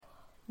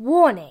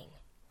Warning: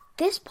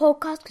 this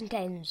podcast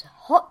contains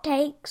hot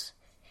takes,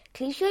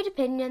 cliched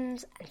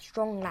opinions, and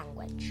strong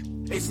language.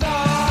 It's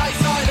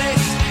nights like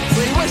this,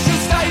 we wish you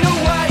stayed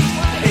away.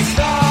 It's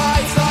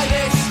nights like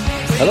this.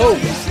 Hello,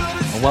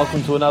 and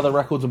welcome to another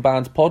Records and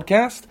Bands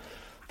podcast.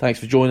 Thanks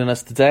for joining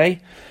us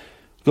today.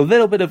 We've got a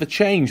little bit of a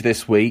change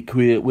this week.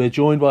 We're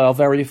joined by our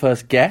very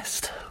first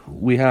guest.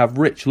 We have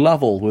Rich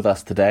Lovell with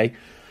us today.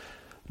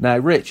 Now,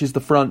 Rich is the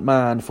front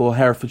man for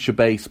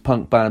Herefordshire-based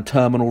punk band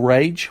Terminal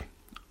Rage.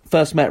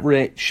 First met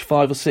Rich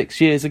 5 or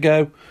 6 years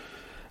ago,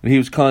 and he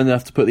was kind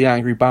enough to put the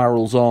Angry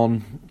Barrels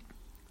on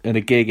in a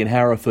gig in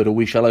Hereford, a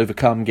We Shall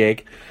Overcome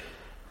gig,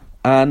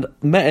 and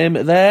met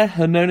him there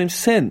and known him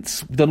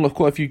since. We've done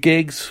quite a few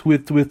gigs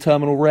with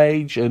Terminal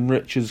Rage, and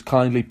Rich has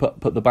kindly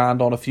put the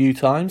band on a few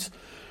times.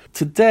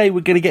 Today we're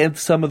going to get into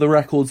some of the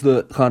records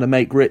that kind of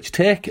make Rich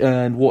tick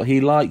and what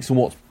he likes and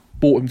what's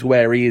brought him to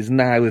where he is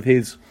now with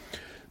his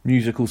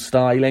musical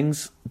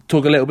stylings.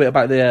 Talk a little bit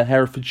about the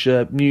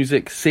Herefordshire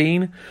music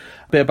scene, a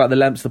bit about the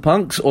Lemps the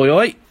Punks, oi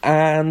oi.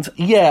 And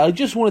yeah, I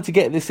just wanted to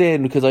get this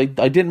in because I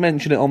didn't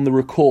mention it on the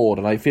record,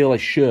 and I feel I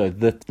should,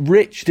 that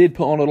Rich did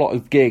put on a lot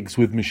of gigs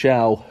with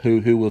Michelle,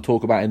 who we'll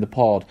talk about in the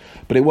pod,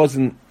 but it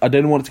wasn't, I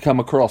didn't want it to come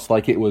across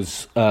like it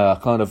was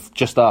kind of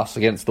just us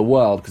against the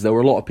world, because there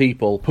were a lot of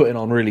people putting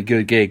on really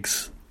good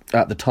gigs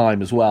at the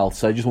time as well,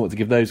 so I just wanted to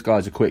give those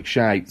guys a quick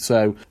shout.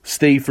 So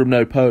Steve from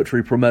No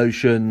Poetry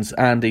Promotions,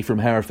 Andy from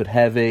Hereford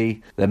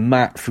Heavy, then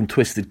Matt from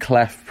Twisted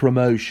Clef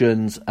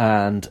Promotions,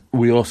 and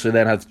we also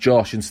then had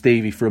Josh and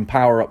Stevie from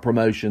Power Up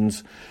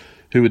Promotions,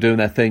 who were doing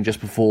their thing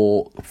just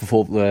before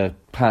the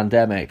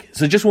pandemic.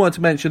 So just wanted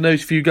to mention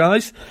those few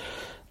guys,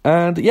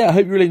 and yeah, I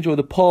hope you really enjoy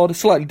the pod. It's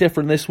slightly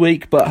different this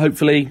week, but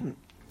hopefully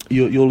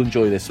you'll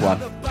enjoy this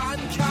one.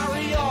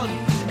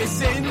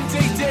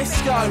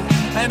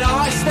 And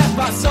I step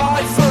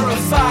outside for a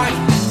fag.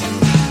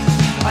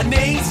 I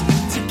need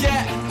to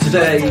get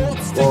today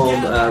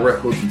on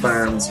Records and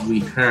Bands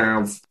we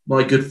have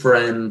my good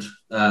friend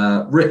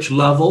Rich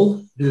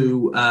Lovell,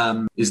 who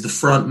is the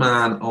front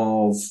man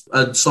of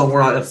and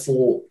songwriter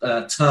for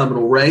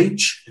Terminal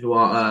Rage, who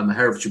are a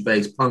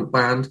Herefordshire-based punk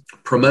band,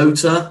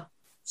 promoter,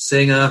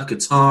 singer,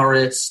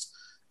 guitarist,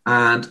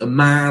 and a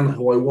man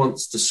who I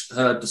once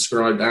heard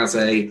described as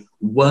a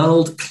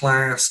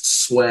world-class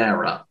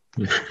swearer.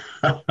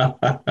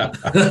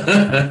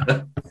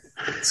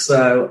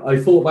 So I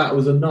thought that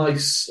was a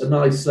nice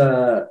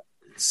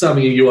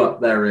summing you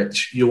up there,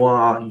 Rich.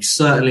 You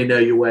certainly know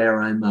your way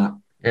around that.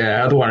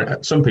 Yeah,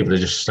 otherwise, some people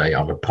just say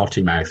I'm a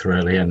potty mouth,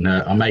 really, and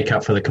I make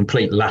up for the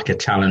complete lack of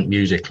talent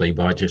musically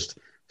by just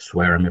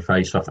swearing my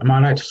face off. Am I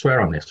allowed to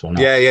swear on this or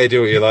not? Yeah, do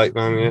what you like,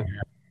 man. Yeah.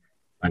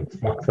 Thank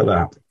fuck for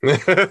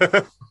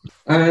that.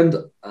 And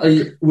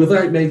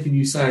without making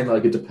you sound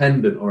like a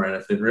dependent or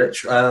anything,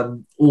 Rich,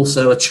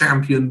 also a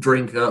champion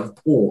drinker of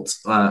port,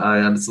 I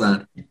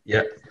understand.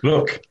 Yeah,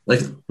 look.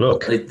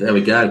 There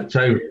we go.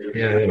 So,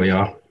 yeah, there we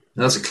are.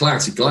 That's a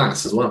classy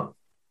glass as well.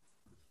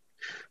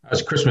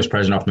 That's a Christmas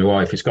present off my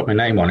wife. It's got my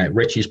name on it,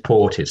 Richie's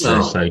Port, it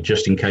says, so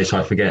just in case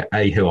I forget,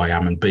 A, who I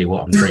am, and B,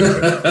 what I'm drinking.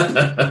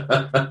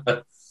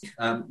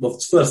 Well,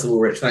 first of all,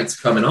 Rich, thanks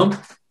for coming on.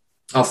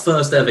 Our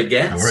first ever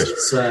guest,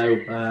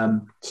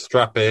 so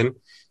strap in.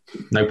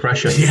 No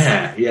pressure.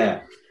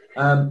 Yeah.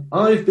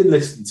 I've been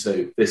listening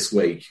to this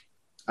week,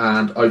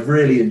 and I've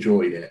really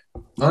enjoyed it.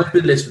 I've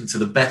been listening to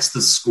the Best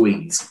of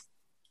Squeeze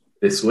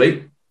this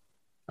week.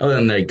 Oh,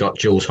 and they got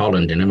Jules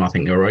Holland in them. I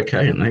think they're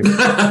okay, aren't they?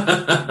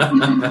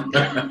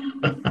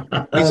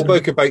 We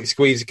spoke about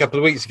Squeeze a couple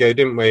of weeks ago,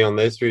 didn't we, on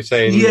this? We were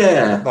saying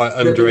like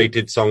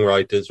underrated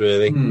songwriters,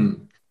 really.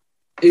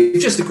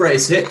 It's just the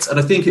greatest hits, and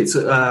I think it's...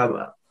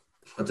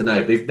 I don't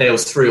know, there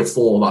was 3 or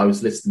 4 that I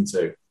was listening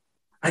to.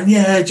 And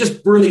yeah,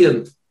 just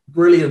brilliant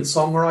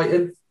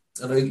songwriting.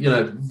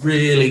 And,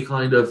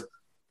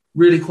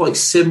 really quite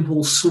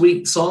simple,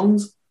 sweet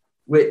songs,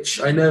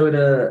 which I know in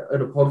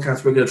a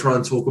podcast we're going to try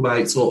and talk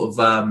about sort of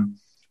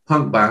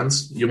punk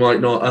bands. You might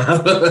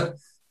not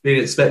be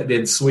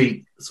expecting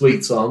sweet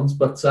songs,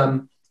 but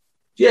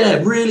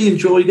really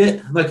enjoyed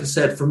it. Like I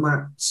said, from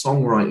that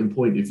songwriting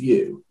point of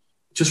view,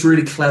 just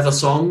really clever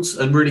songs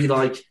and really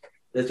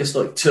they're just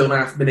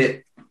 2.5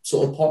 minute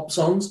sort of pop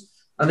songs,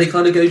 and they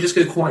kind of go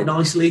quite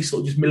nicely, sort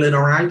of just milling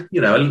around.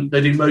 I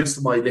do most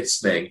of my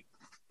listening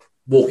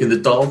walking the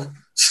dog,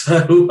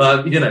 so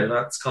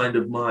that's kind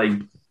of my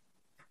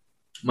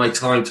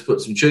time to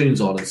put some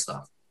tunes on and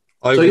stuff.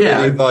 I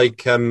really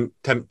like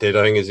Tempted,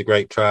 I think, is a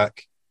great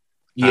track.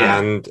 Yeah.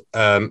 And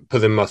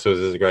Pulling Muscles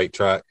is a great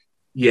track.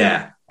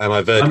 Yeah. And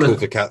I've heard Cool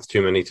for Cats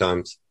too many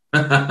times.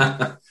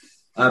 I'm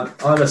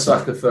a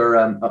sucker for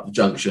Up the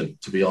Junction,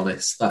 to be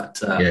honest.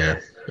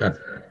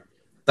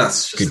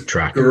 That's just good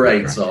track.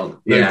 Great song.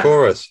 Yeah. No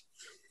chorus.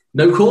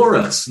 No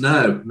chorus.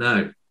 No.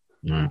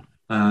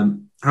 How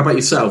about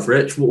yourself,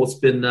 Rich? What's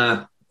been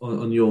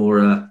on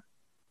your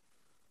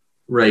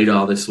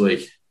radar this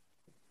week?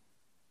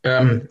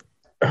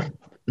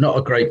 Not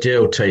a great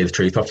deal, to tell you the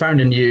truth. I found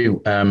a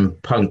new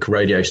punk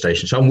radio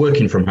station. So I'm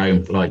working from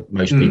home, like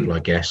most people, I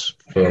guess,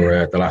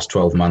 for the last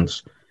 12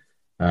 months.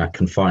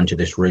 confined to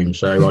this room.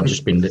 So I've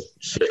just been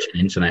searching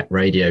internet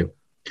radio.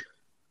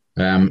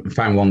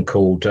 Found one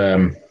called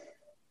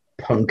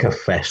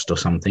Punkerfest or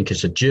something.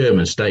 It's a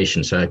German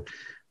station, so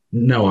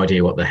no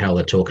idea what the hell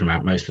they're talking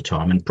about most of the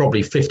time. And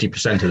probably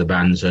 50% of the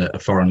bands are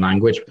foreign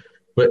language,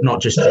 but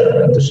not just.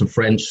 There's some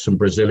French, some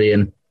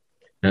Brazilian,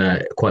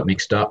 quite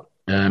mixed up.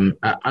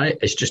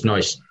 It's just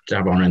nice to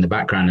have on in the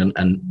background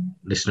and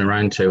listen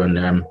around to. And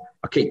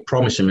I keep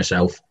promising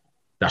myself,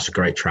 that's a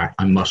great track.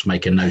 I must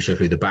make a note of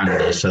who the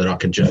band is so that I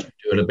can just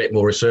do a bit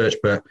more research.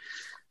 But,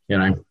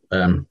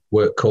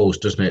 work calls,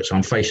 doesn't it? So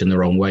I'm facing the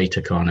wrong way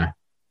to kind of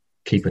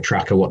keep a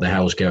track of what the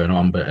hell's going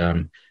on. But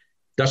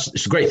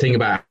it's a great thing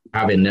about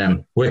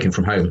having working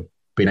from home,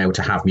 being able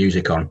to have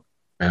music on.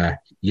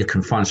 You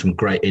can find some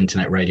great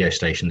internet radio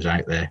stations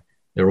out there.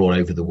 They're all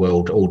over the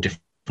world, all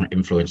different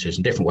influences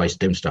and different ways of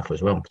doing stuff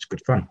as well. It's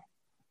good fun.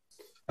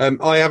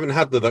 I haven't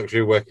had the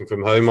luxury of working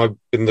from home. I've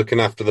been looking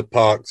after the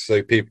parks,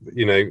 so people,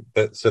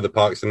 so the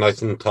parks are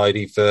nice and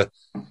tidy for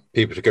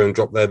people to go and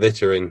drop their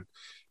litter in.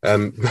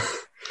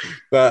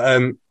 But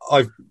I'm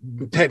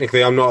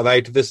not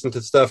allowed to listen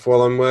to stuff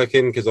while I'm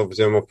working because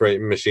obviously I'm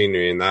operating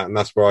machinery and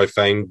that's where I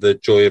found the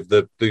joy of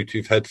the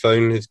Bluetooth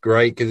headphone is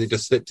great because it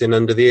just slips in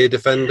under the ear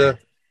defender.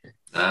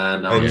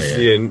 Nice.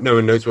 And no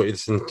one knows what you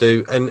listen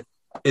to. And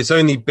it's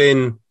only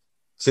been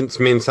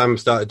since me and Sam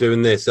started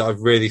doing this that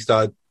I've really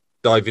started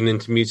diving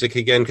into music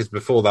again, because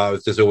before that I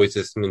was just always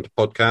listening to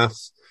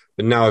podcasts,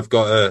 but now I've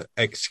got an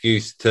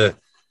excuse to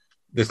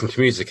listen to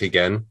music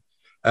again.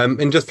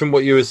 And just from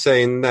what you were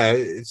saying there,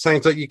 it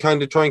sounds like you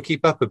kind of try and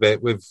keep up a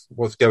bit with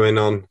what's going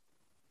on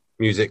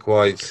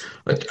music-wise.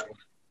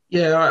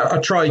 Yeah, I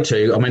try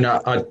to. I mean,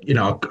 I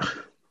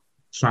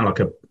sound like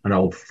an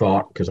old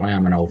fart because I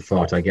am an old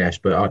fart, I guess,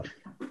 but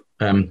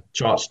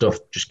chart stuff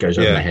just goes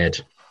over my head.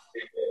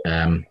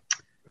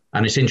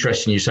 And it's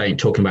interesting you saying,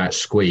 talking about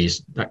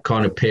Squeeze, that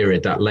kind of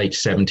period, that late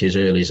 70s,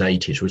 early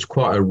 80s was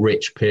quite a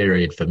rich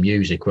period for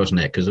music,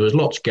 wasn't it? Because there was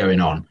lots going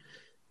on.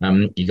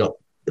 You got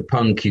the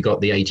punk, you got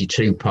the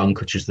 82 punk,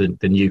 which is the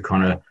new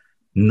kind of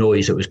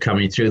noise that was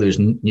coming through. There was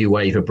new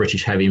wave of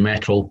British heavy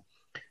metal.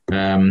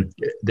 There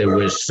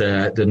was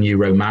the new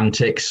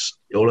Romantics,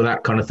 all of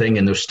that kind of thing.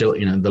 And there was still,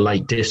 the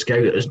late disco.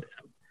 It was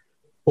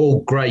all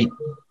great,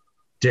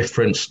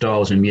 different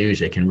styles of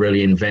music and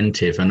really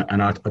inventive. And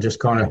I just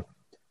kind of,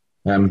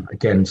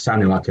 again,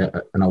 sounding like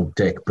an old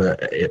dick,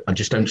 but I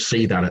just don't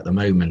see that at the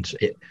moment.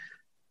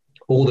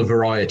 All the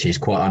variety is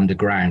quite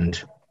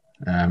underground,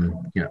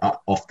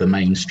 off the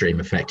mainstream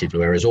effectively,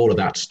 whereas all of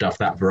that stuff,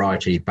 that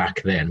variety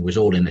back then was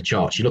all in the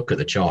charts. You look at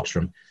the charts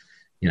from,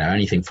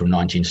 anything from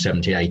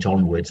 1978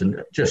 onwards,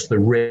 and just the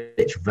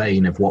rich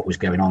vein of what was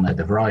going on there,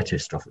 the variety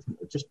of stuff,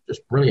 just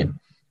brilliant.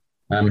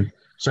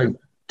 So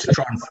to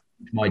try and find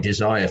my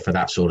desire for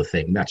that sort of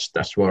thing,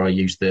 that's where I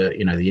use the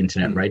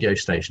internet radio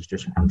stations,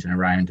 just hunting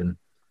around and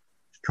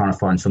trying to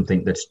find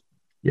something that's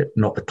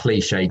not the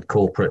cliched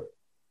corporate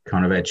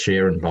kind of Ed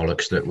Sheeran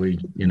bollocks that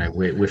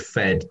we're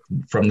fed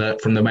from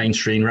the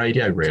mainstream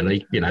radio.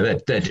 Really, they're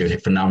doing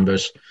it for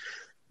numbers,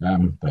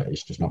 but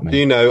it's just not me. Do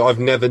you know, I've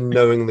never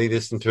knowingly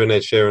listened to an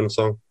Ed Sheeran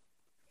song.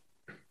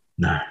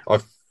 No, I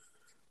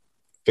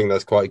think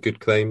that's quite a good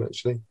claim,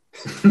 actually.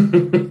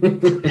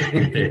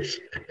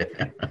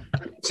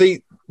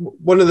 See,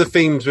 one of the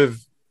themes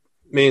with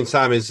me and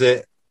Sam is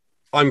that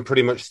I'm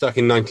pretty much stuck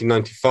in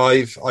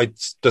 1995. I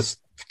just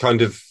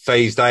kind of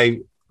phased out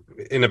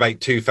in about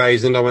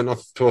 2000. I went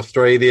off to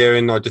Australia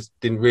and I just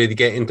didn't really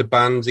get into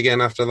bands again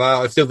after that.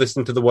 I still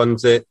listen to the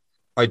ones that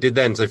I did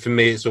then. So for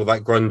me, it's all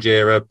that grunge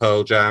era,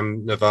 Pearl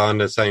Jam,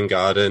 Nirvana,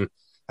 Soundgarden,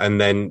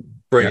 and then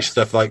British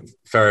stuff like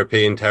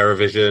Therapy and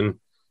Terrorvision,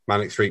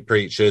 Manic Street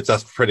Preachers.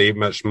 That's pretty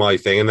much my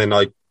thing. And then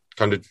I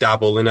kind of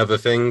dabble in other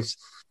things.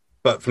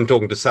 But from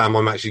talking to Sam,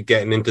 I'm actually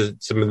getting into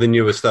some of the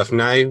newer stuff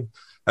now.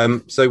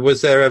 So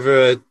was there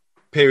ever a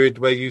period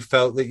where you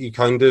felt that you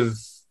kind of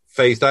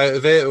phased out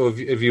of it, or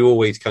have you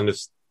always kind of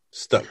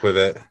stuck with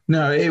it?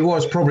 No, it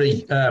was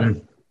probably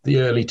the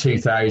early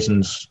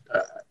 2000s,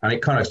 and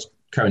it kind of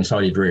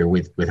coincided really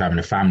with having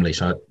a family.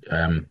 So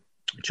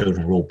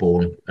children were all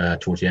born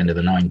towards the end of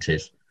the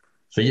 90s.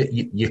 So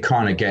you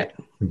kind of get,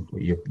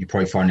 you're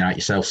probably finding out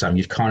yourself, Sam,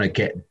 you kind of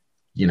get,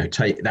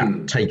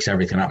 takes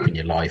everything up in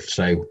your life.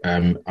 So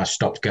I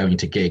stopped going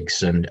to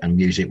gigs and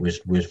music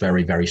was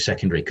very, very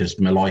secondary because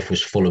my life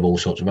was full of all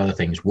sorts of other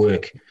things,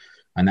 work.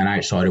 And then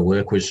outside of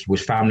work was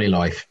family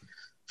life.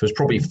 So it was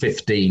probably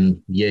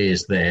 15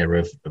 years there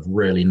of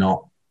really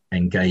not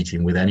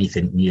engaging with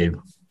anything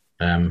new.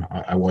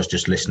 I was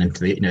just listening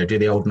to do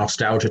the old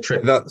nostalgia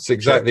trip. That's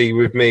exactly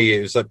with me.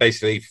 It was like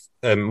basically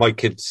my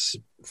kids'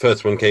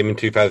 first one came in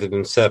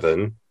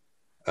 2007.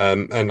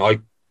 And I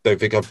don't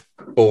think I've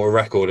bought a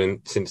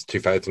record since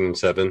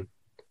 2007.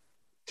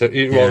 So,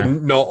 well,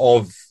 not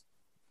of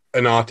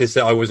an artist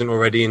that I wasn't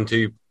already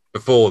into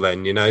before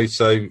then,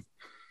 so...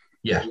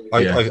 Yeah,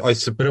 but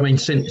I mean,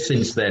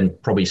 since then,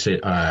 probably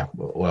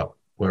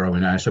where are we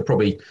now? So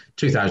probably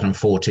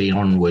 2014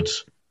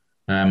 onwards,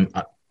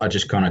 I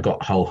just kind of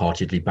got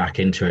wholeheartedly back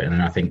into it, and then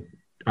I think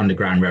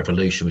Underground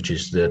Revolution, which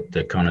is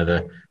the kind of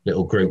the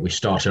little group we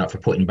started up for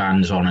putting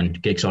bands on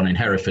and gigs on in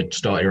Hereford,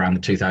 started around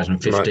the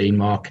 2015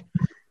 mark.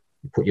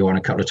 We put you on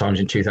a couple of times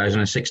in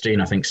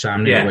 2016, I think,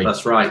 Sam. Yeah,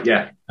 that's right,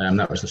 yeah.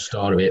 That was the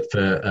start of it for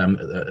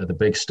the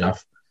big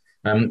stuff.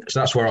 So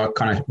that's where I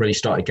kind of really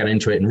started getting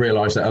into it and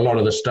realised that a lot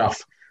of the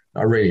stuff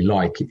I really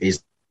like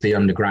is the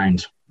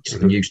underground, just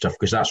the new stuff,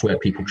 because that's where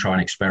people try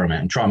and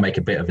experiment and try and make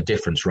a bit of a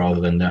difference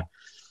rather than the,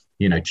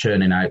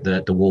 churning out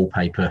the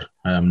wallpaper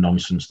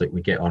nonsense that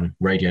we get on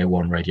Radio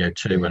 1, Radio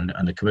 2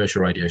 and the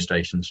commercial radio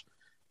stations.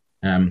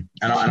 And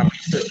I've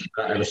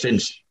ever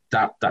since,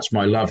 that's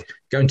my love.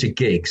 Going to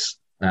gigs,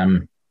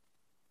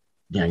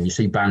 you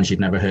see bands you'd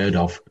never heard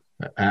of,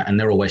 and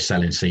they're always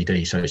selling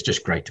CDs, so it's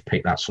just great to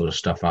pick that sort of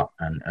stuff up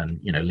and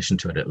listen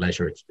to it at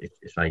leisure.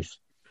 It's ace.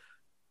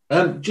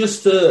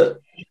 Just to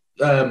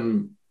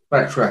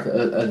backtrack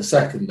a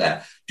second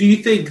there, do you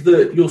think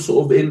that your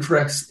sort of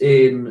interest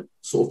in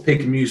sort of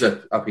picking music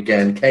up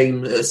again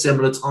came at a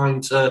similar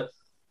time to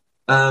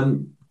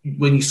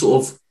when you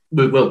sort of,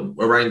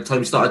 around the time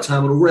you started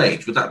Terminal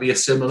Rage? Would that be a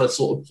similar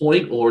sort of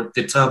point, or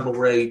did Terminal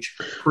Rage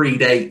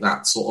predate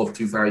that sort of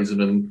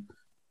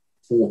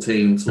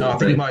 2014 sort of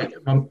thing? I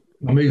think my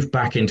move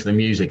back into the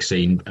music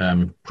scene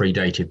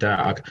predated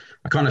that.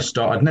 I kind of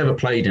I'd never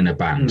played in a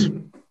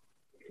band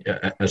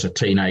as a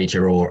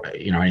teenager or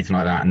anything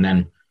like that, and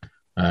then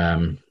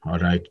I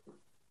don't know,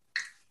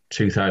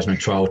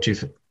 2012,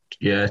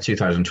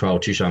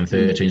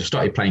 2013, I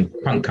started playing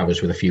punk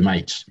covers with a few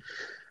mates,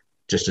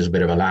 just as a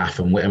bit of a laugh,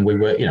 and we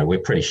were, we're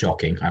pretty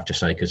shocking, I have to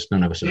say, because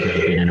none of us have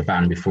really been in a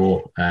band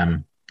before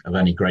of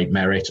any great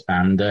merit,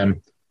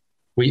 and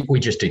we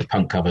just did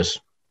punk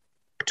covers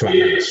to our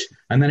mates,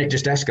 and then it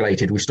just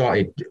escalated. We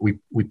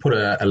put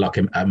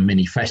a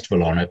mini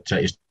festival on it.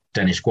 It was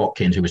Dennis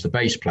Watkins, who was the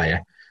bass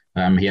player.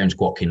 He owns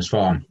Watkins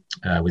Farm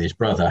with his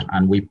brother,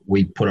 and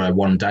we put a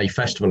one-day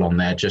festival on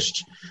there,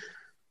 just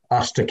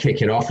us to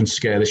kick it off and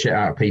scare the shit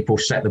out of people,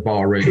 set the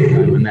bar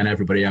room, and then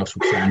everybody else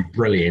would sound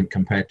brilliant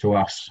compared to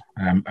us.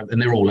 And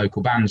they're all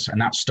local bands,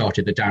 and that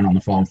started the Down on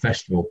the Farm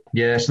Festival.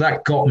 Yeah, so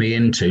that got me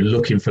into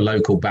looking for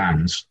local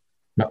bands.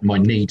 My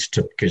need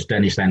to, because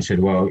Dennis then said,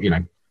 well,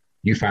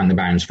 you found the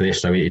bands for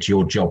this, so it's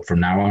your job from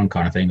now on,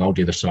 kind of thing. I'll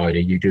do the cider,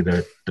 you do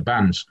the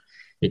bands.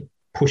 It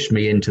pushed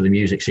me into the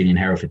music scene in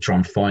Hereford to try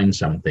and find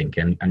something,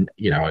 and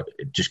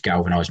it just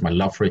galvanised my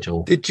love for it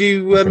all. Did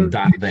you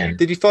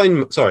Did you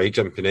find? Sorry,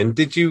 jumping in.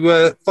 Did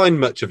you find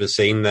much of a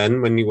scene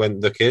then when you went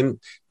looking?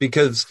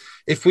 Because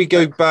if we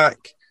go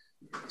back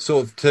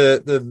sort of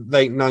to the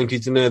late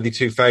 90s and early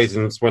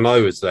 2000s when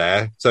I was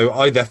there, so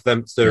I left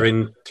Leominster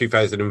in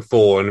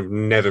 2004 and have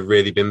never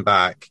really been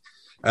back.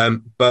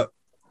 But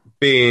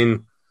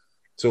being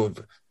sort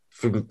of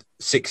from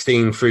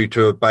 16 through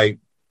to about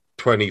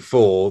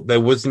 24,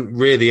 there wasn't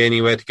really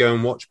anywhere to go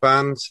and watch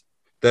bands.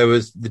 There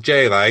was the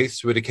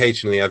Jailhouse would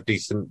occasionally have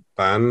decent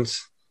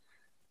bands,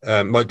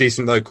 like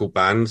decent local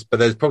bands, but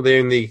there's probably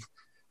only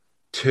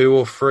 2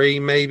 or 3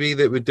 maybe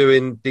that were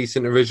doing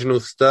decent original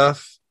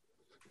stuff.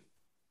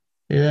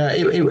 Yeah,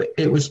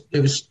 it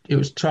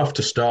was tough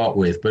to start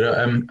with, but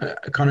I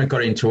kind of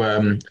got into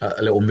a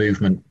little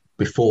movement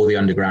before the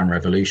Underground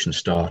Revolution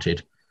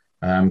started,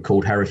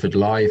 called Hereford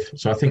Live.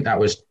 So I think that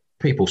was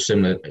people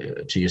similar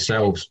to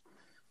yourselves.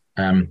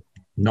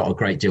 Not a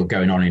great deal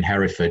going on in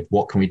Hereford.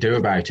 What can we do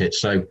about it?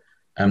 So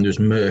there's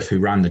Murph, who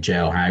ran the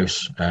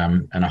Jailhouse,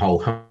 and a whole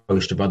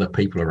host of other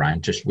people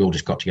around. We all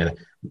just got together,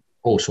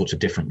 all sorts of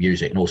different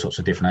music and all sorts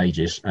of different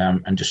ages,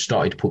 and just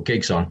started to put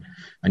gigs on.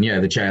 And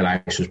the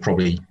Jailhouse was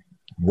probably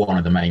one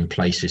of the main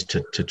places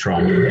to try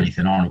and put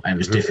anything on, and it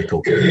was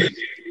difficult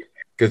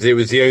because it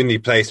was the only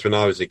place when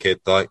I was a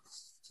kid. The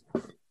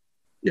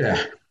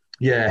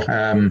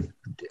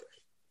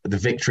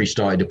Victory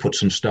started to put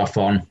some stuff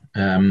on,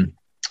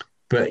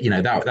 but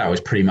that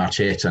was pretty much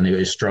it, and it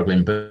was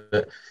struggling.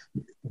 But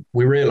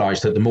we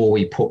realised that the more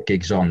we put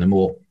gigs on, the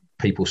more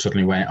people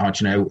suddenly went,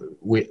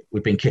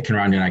 we've been kicking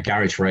around in our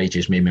garage for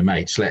ages, me and my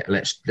mates.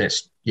 Let's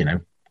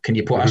can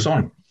you put us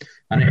on?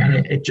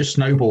 And it just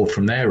snowballed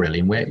from there, really.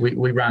 And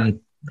we ran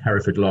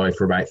Hereford Live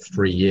for about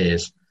 3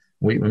 years.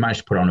 We managed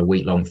to put on a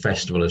week-long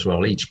festival as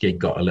well. Each gig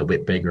got a little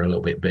bit bigger.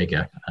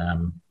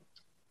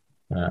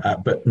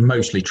 But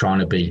mostly trying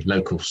to be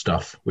local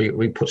stuff.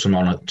 We put some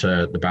on at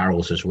the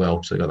Barrels as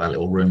well, so they got that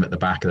little room at the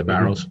back of the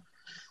Barrels.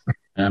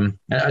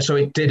 So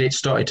it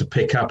started to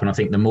pick up, and I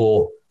think the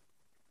more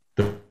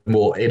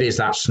it is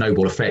that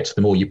snowball effect.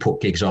 The more you put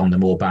gigs on, the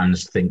more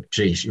bands think,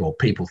 geez,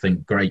 people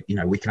think, great,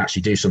 we can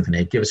actually do something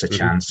here, give us a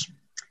chance.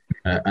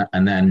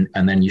 And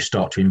then you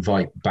start to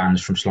invite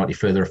bands from slightly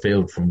further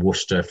afield, from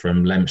Worcester,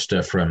 from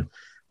Leominster, from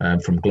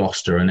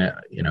Gloucester, and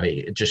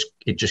it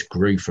just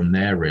grew from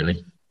there,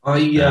 really.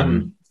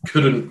 I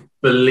couldn't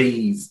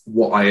believe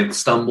what I had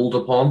stumbled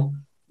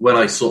upon when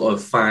I sort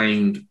of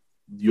found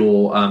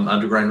your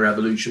Underground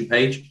Revolution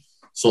page.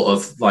 Sort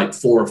of like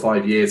 4 or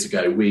 5 years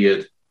ago, we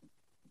had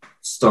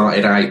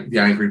started out the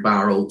Angry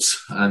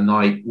Barrels, and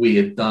we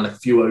had done a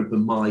few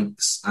open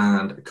mics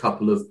and a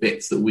couple of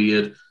bits that we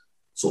had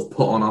sort of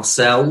put on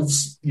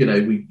ourselves.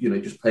 We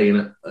just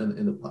playing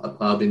in a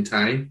pub in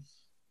town,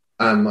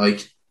 and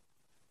like,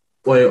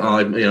 well,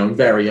 I'm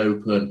very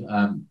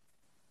open.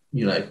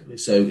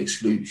 So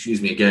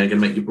excuse me again, I'm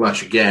going to make you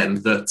blush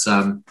again.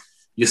 That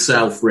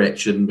yourself,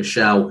 Rich, and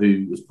Michelle,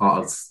 who was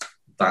part of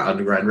that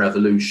Underground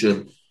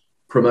Revolution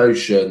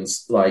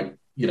promotions, like,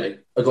 I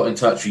got in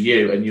touch with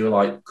you, and you were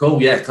like,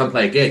 "Cool, yeah, come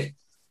play a gig."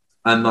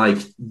 And like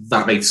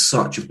that made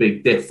such a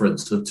big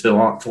difference to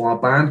our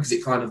band, because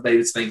it kind of made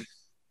us think,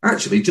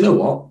 actually, do you know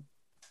what?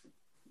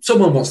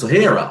 Someone wants to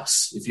hear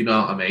us, if you know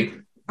what I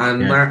mean.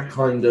 And that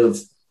kind of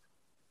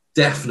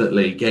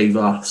definitely gave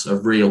us a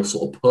real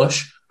sort of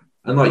push.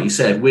 And like you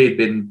said, we'd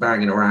been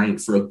banging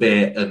around for a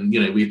bit, and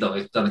we'd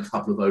done a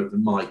couple of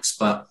open mics,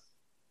 but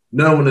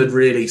no one had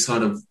really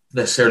kind of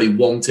necessarily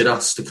wanted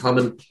us to come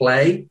and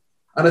play.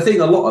 And I think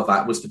a lot of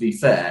that was, to be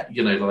fair,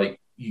 like,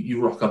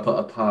 you rock up at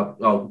a pub.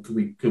 Oh,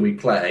 can we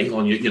play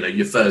on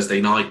your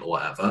Thursday night or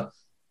whatever?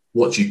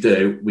 What you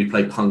do? We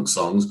play punk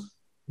songs.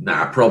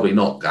 Nah, probably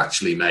not.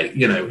 Actually, mate.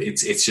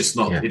 It's just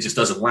not. Yeah. It just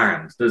doesn't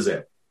land, does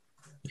it?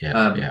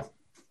 Yeah.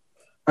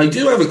 I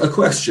do have a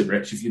question,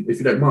 Rich, if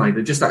you don't mind,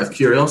 and just out of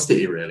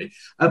curiosity, really.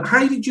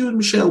 How did you and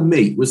Michelle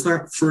meet? Was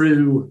that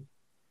through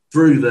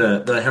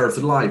the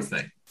Hereford Live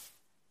thing?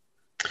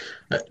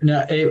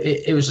 No,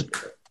 it was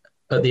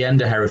at the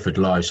end of Hereford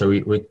Live. So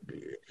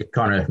it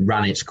kind of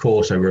ran its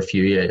course over a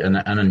few years, and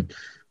then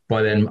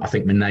by then I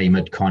think my name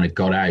had kind of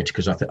got out,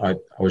 because I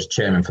was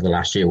chairman for the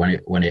last year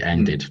when it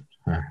ended.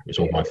 It was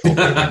all my fault.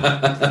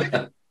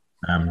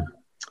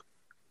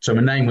 So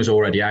my name was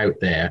already out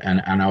there,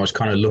 and I was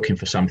kind of looking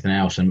for something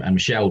else. And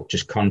Michelle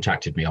just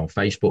contacted me on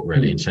Facebook,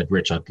 really, and said,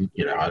 "Rich,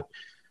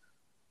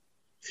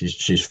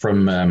 she's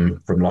from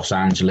Los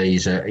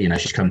Angeles.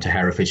 She's come to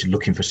Hereford. She's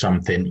looking for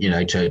something,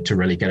 to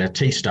really get her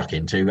teeth stuck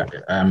into.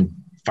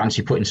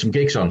 Fancy putting some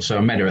gigs on." So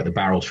I met her at the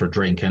Barrels for a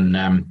drink, and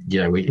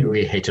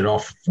we hit it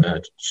off.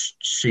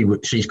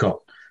 She's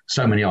got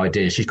so many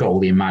ideas. She's got all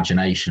the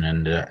imagination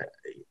and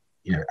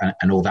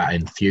and all that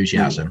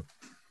enthusiasm,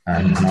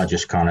 and I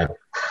just kind of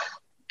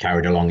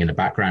carried along in the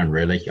background.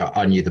 Really,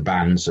 I knew the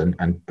bands,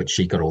 but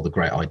she got all the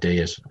great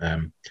ideas. I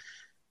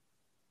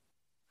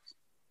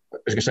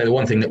was going to say, the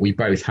one thing that we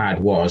both had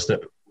was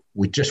that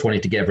we just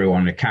wanted to give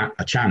everyone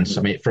a chance.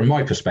 I mean, from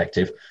my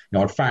perspective,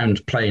 I'd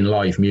found playing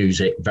live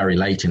music very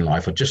late in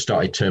life. I just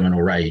started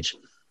Terminal Rage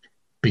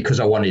because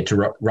I wanted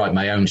to write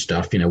my own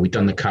stuff. We'd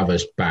done the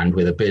covers band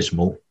with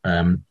Abysmal,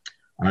 and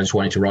I just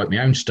wanted to write my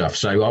own stuff.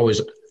 So I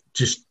was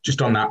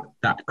just on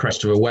that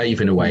crest of a wave,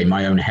 in a way, in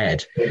my own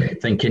head,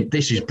 thinking,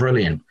 this is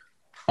brilliant.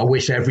 I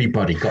wish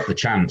everybody got the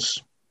chance.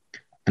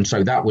 And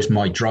so that was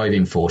my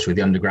driving force with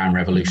the Underground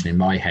Revolution in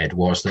my head,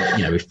 was that,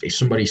 if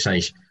somebody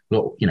says,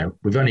 look,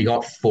 we've only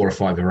got 4 or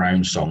 5 of our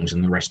own songs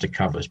and the rest are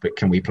covers, but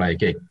can we play a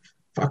gig?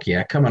 Fuck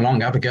yeah, come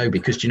along, have a go,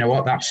 because you know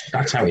what?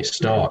 That's how it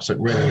starts. It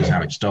really is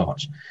how it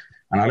starts.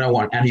 And I don't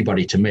want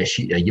anybody to miss.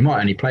 You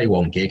might only play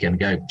one gig and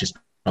go, just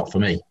not for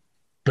me.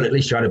 But at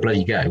least you had a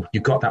bloody go. You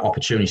got that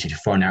opportunity to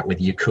find out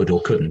whether you could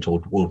or couldn't,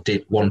 or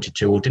wanted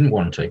to or didn't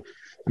want to.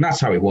 And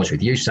that's how it was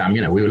with you, Sam.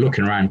 We were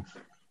looking around,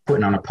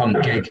 putting on a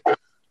punk gig,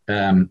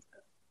 and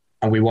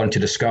we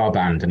wanted a ska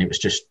band, and it was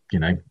just,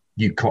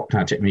 you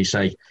contacted me,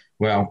 say,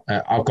 well,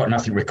 I've got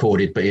nothing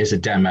recorded, but here's a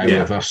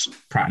demo of us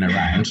prattling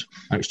around.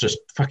 And it's just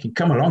fucking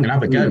come along and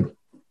have a go.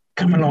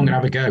 Come along and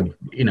have a go.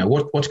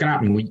 What's going to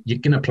happen? You're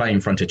going to play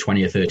in front of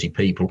 20 or 30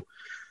 people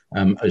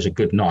as a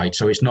good night.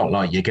 So it's not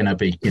like you're going to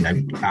be,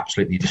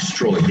 absolutely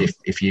destroyed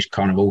if you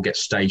kind of all get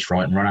stage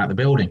fright and run out of the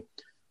building.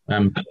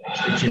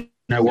 You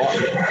know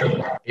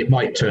what? It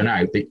might turn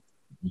out that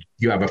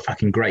you have a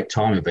fucking great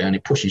time of it, and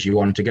it pushes you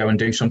on to go and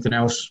do something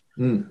else,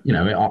 on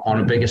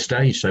a bigger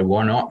stage. So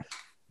why not?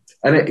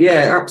 And it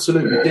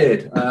absolutely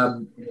did. I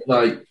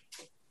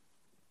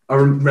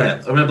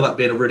remember that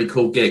being a really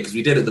cool gig, because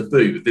we did it at the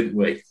Booth, didn't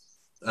we?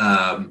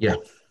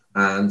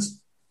 And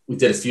we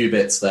did a few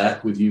bits there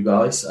with you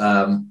guys.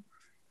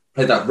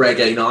 Played that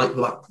reggae night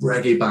with that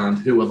reggae band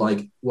who were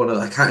like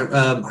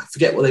I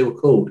forget what they were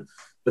called,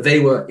 but they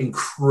were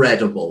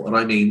incredible, and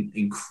I mean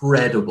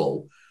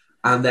incredible.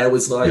 And there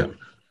was a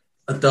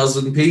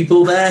dozen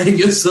people there, and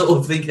you're sort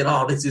of thinking,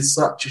 "Oh, this is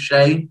such a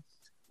shame,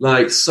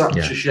 a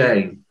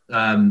shame."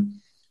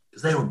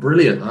 Because they were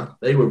brilliant, huh?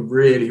 They were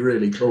really,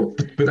 really cool.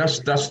 But that's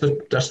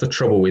the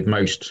trouble with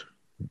most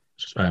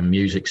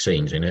music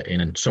scenes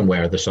in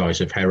somewhere the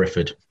size of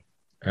Hereford.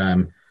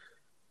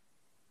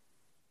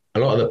 A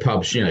lot of the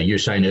pubs, you were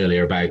saying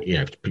earlier about,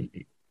 I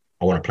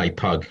want to play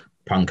punk.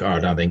 Oh, I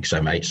don't think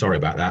so, mate. Sorry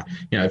about that.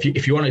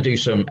 If you want to do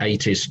some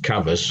 80s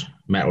covers,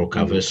 metal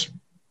covers,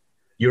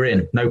 you're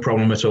in, no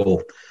problem at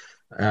all.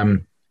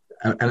 And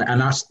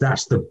that's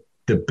the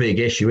big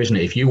issue, isn't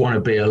it? If you want to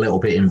be a little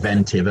bit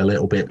inventive, a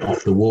little bit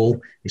off the wall,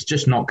 it's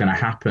just not going to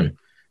happen.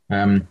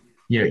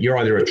 You're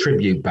either a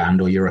tribute band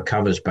or you're a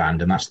covers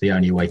band, and that's the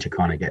only way to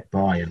kind of get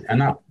by.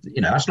 And that,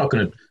 that's not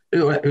going to.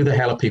 Who the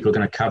hell are people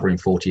going to cover in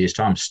 40 years'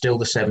 time? Still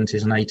the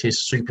 70s and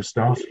 80s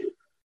superstars?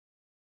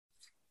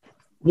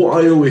 What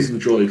I always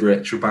enjoyed,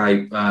 Rich,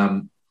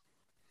 about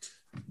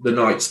the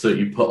nights that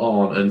you put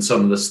on and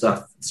some of the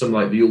stuff, some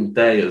like the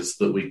all-dayers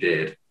that we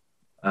did,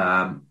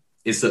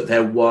 is that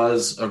there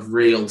was a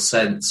real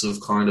sense of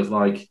kind of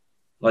like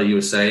you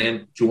were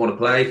saying, do you want to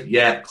play?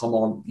 Yeah, come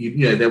on.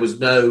 You know, there was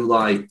no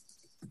like...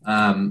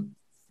 no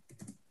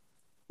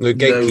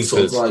gatekeepers. No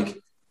sort of like...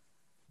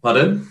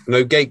 Pardon?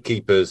 No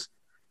gatekeepers.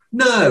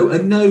 No,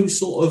 and no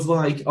sort of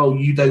like, oh,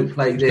 you don't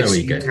play this,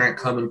 you go. can't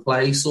come and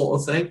play sort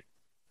of thing.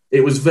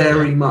 It was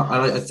very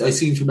much... I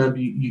seem to remember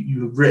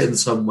you had written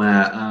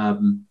somewhere...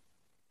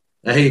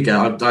 here you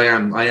go. I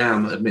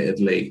am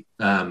admittedly...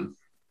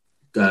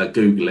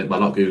 Googling, well,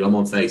 not Google, I'm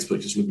on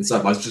Facebook just looking this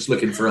up. I was just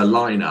looking for a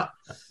lineup,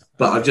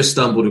 but I've just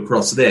stumbled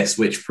across this,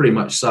 which pretty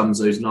much sums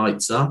those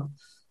nights up.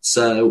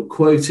 So,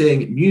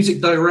 quoting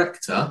music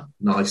director,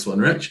 nice one,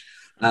 Rich.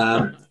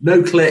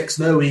 No clicks,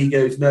 no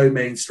egos, no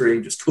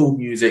mainstream, just cool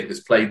music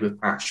that's played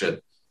with passion.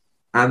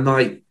 And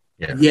like,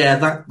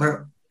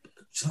 that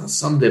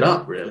summed it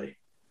up really.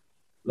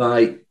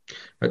 Like,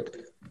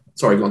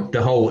 sorry, go on.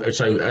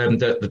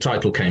 The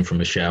title came from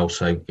Michelle,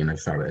 so you know,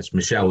 sorry, it's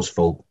Michelle's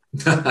fault.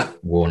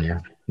 Warn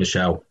you,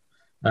 Michelle.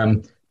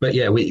 But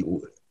yeah,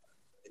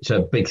 it's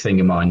a big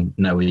thing of mine.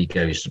 No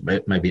egos.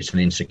 Maybe it's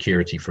an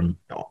insecurity from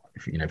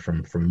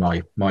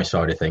my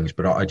side of things,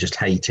 but I just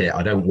hate it.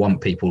 I don't want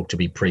people to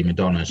be prima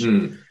donnas.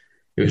 It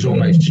was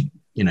almost,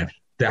 you know,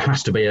 there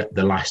has to be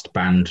the last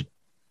band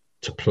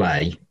to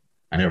play,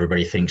 and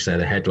everybody thinks they're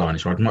the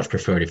headliners. So I'd much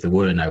prefer it if there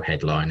were no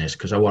headliners,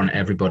 because I want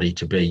everybody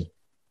to be,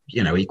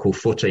 you know, equal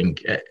footing.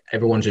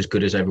 Everyone's as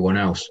good as everyone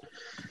else.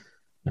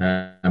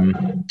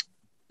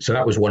 So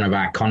that was one of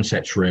our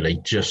concepts, really.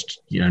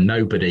 Just, you know,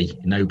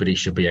 nobody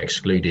should be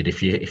excluded.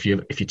 If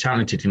you're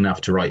talented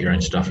enough to write your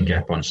own stuff and get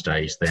up on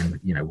stage, then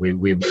you know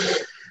we.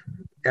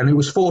 And it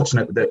was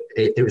fortunate that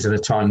it was at a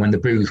time when the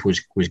booth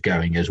was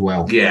going as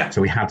well. Yeah.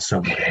 So we had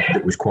someone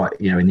that was quite,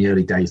 you know, in the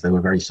early days they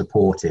were very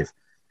supportive.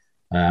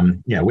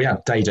 We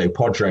had Dado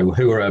Podro,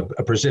 who are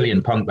a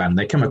Brazilian punk band.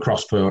 They come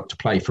across to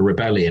play for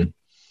Rebellion,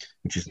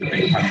 which is the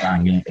big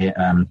punk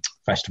band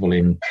festival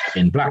in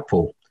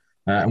Blackpool.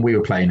 And we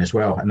were playing as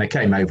well, and they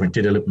came over and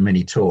did a little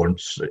mini tour and,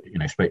 you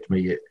know, spoke to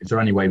me. Is there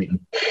any way we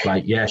can play?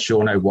 Yeah,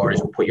 sure, no worries.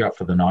 We'll put you up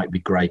for the night. It'd be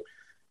great.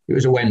 It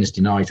was a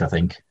Wednesday night, I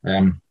think.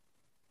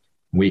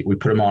 We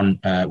put them on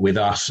with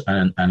us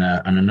and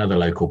another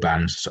local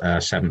band,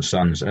 Seventh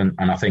Sons, and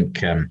I think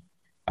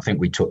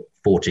we took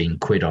 14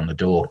 quid on the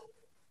door,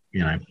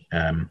 you know,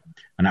 and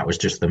that was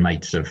just the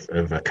mates of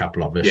a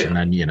couple of us, and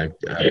then, you know,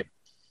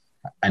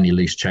 any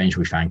loose change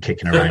we found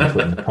kicking around,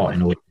 putting the pot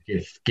in order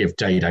to give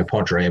Dado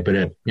Podre a bit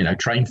of, you know,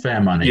 train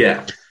fare money.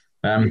 Yeah.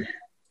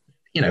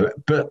 You know,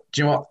 but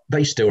do you know what?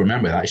 They still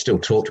remember that. They still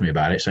talk to me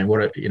about it, saying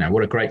what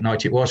a great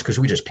night it was, because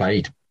we just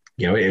played.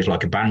 You know, it was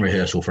like a band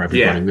rehearsal for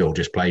everybody. Yeah. We all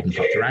just played and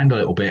fucked around a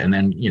little bit, and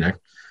then, you know.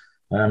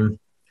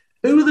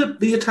 Who were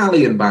the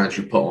Italian bands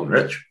you put on,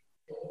 Rich?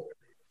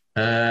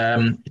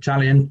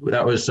 Italian,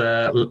 that was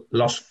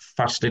Los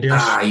Fastidios.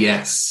 Ah,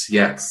 yes.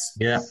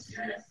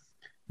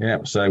 Yeah,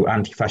 so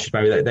Anti-Fascist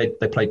Baby,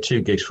 they played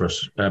 2 gigs for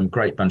us.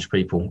 Great bunch of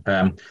people.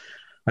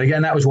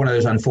 Again, that was one of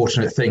those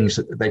unfortunate things.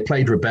 They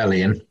played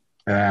Rebellion,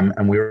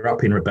 and we were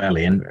up in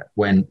Rebellion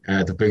when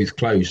the booth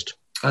closed.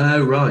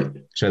 Oh, right.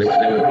 So they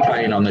were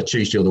playing on the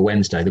Tuesday or the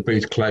Wednesday. The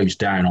booth closed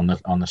down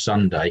on the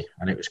Sunday,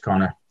 and it was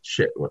kind of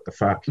shit. What the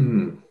fuck?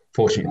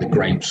 Fortunately, the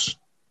Grapes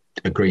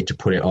agreed to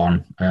put it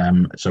on,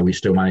 so we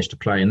still managed to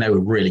play, and they were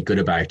really good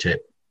about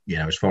it. You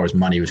know, as far as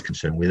money was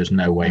concerned, there's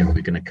no way we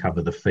were going to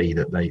cover the fee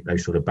that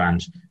those sort of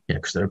bands, you know,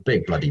 because they're a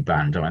big bloody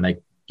band. I mean, they,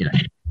 you know,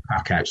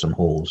 pack out some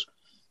halls,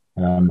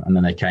 and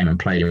then they came and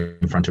played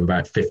in front of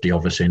about 50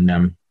 of us in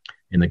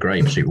the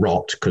Grapes. It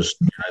rocked because,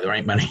 you know, there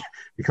ain't many.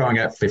 You can't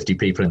get 50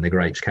 people in the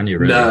Grapes, can you?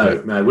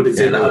 Really? No. Would it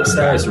say that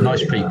upstairs?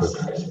 Nice people.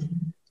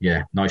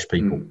 Yeah, nice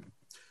people.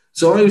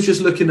 So I was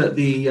just looking at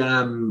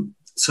the.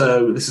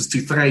 So this is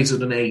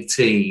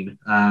 2018.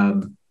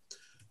 A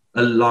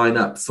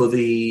lineup for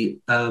the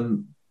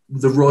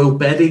Royal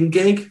Bedding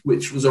gig,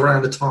 which was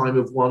around the time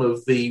of one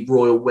of the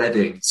royal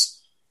weddings,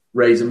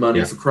 raising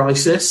money for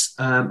Crisis.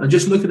 And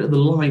just looking at the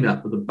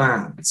lineup of the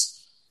bands.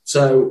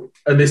 So,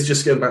 and this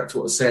just going back to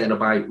what I was saying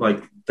about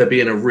like there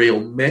being a real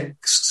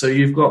mix. So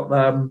you've got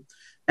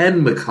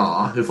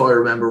Enmerkar, if I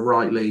remember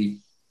rightly,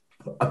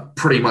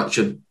 pretty much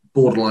a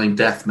borderline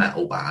death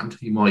metal band.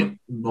 You might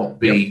not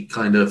be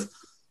kind of.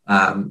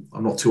 I'm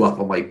not too up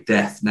on my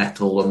death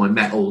metal and my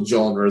metal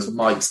genres.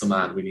 Mike's the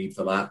man we need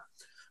for that.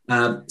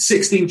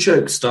 16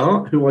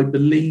 Chokestart, who I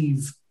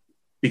believe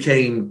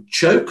became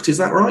Choked, is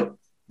that right?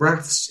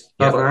 Wrath's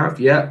other half,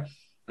 yeah.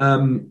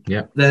 Then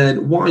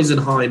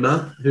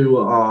Weisenheimer, who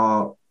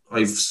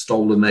I've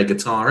stolen their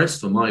guitarist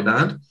for my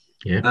band,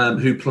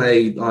 who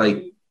played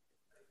like.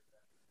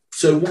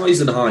 So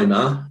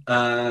Weisenheimer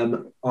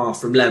are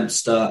from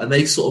Leominster, and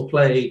they sort of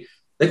play.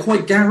 They're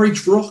quite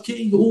garage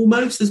rocky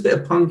almost. There's a bit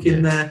of punk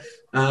in there.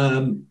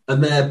 And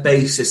their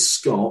bassist,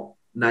 Scott,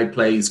 now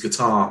plays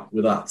guitar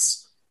with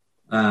us.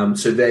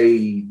 So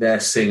their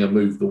singer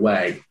moved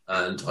away,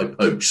 and I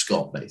poached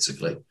Scott,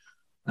 basically.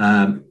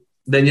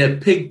 Then you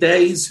had Pig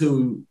Days,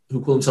 who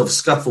call themselves a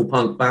scuffle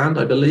punk band,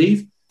 I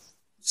believe.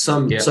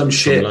 some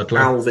shit,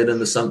 Alvin and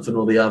the something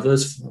or the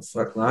others.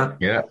 Fuck that.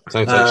 Yeah,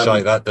 sounds like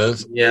shite that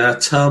does. Yeah,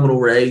 Terminal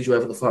Rage,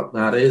 whoever the fuck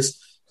that is.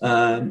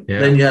 Then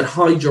you had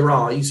Hide Your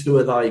Eyes, who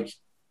are like,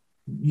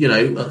 you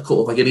know,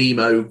 sort of like an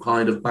emo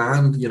kind of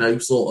band, you know,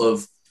 sort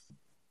of.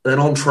 Then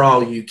On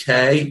Trial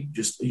UK,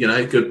 just, you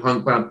know, good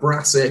punk band.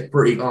 Brassic,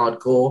 pretty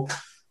hardcore.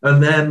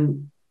 And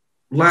then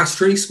Last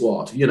Tree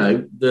Squad, you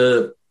know,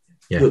 the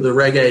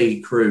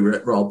reggae crew,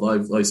 Rob,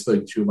 I've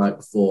spoken to you about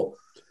before.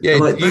 Yeah,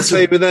 like, you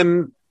say with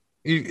them,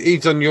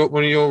 he's on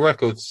one of your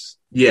records.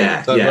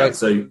 Yeah, yeah. Right?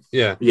 So,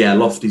 yeah,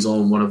 Lofty's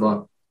on one of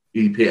our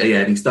EP.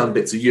 Yeah, and he's done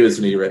bits of yours,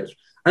 and Rich.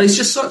 And it's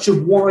just such a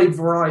wide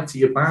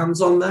variety of bands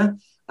on there.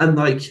 And,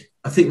 like,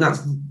 I think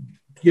that's,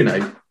 you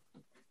know,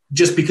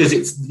 just because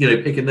it's, you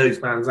know, picking those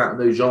bands out in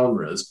those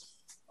genres,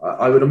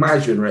 I would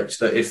imagine, Rich,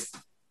 that if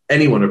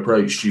anyone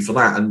approached you for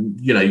that, and,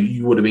 you know,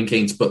 you would have been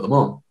keen to put them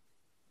on.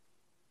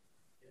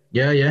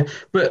 Yeah.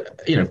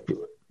 But, you know,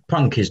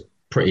 punk is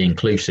pretty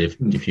inclusive.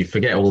 If you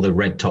forget all the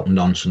red top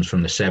nonsense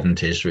from the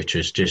 70s, which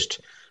is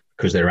just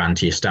because they're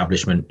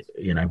anti-establishment,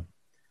 you know,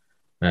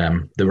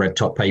 the red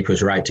top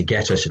papers are out to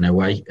get us in a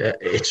way.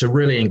 It's a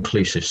really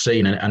inclusive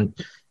scene. And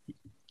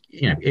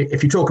you know,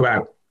 if you talk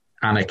about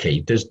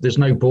anarchy, there's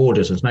no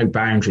borders, there's no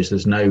boundaries,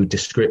 there's no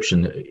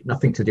description,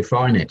 nothing to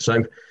define it.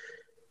 So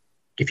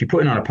if you're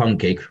putting on a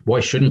punk gig,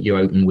 why shouldn't you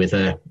open with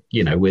a,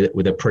 you know,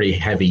 with a pretty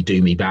heavy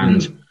doomy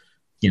band?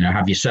 You know,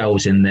 have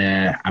yourselves in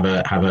there, have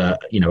a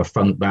you know, a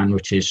funk band,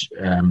 which is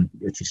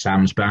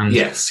Sam's band.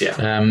 Yes, yeah.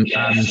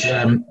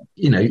 And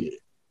you know,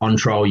 On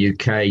Trial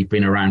UK,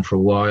 been around for a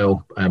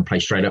while, play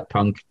straight up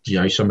punk, you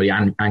know, somebody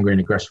angry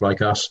and aggressive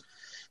like us,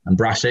 and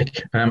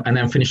Brassic, and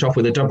then finish off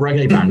with a dub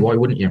reggae band. Why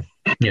wouldn't you?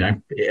 You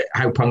know,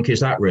 how punk is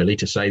that really,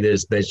 to say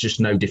there's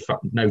just no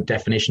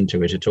definition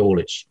to it at all?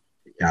 It's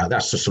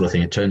that's the sort of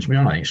thing that turns me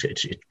on. I think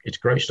it's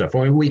great stuff.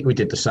 I mean, we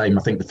did the same.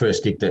 I think the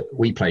first gig that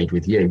we played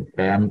with you,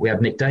 we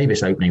had Nick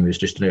Davis opening. It was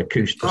just an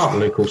acoustic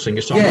local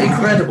singer-songwriter. Yeah,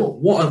 incredible.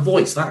 What a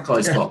voice that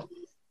guy's got.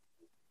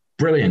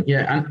 Brilliant,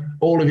 yeah. And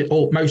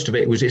most of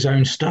it was his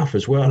own stuff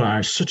as well. I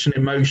was such an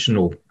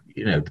emotional,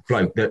 you know,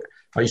 bloke that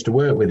I used to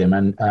work with him,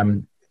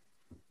 and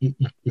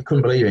you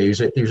couldn't believe it.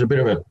 He was a bit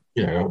of a,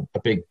 you know, a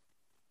big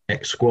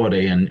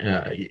ex-squaddy, and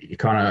you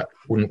kind of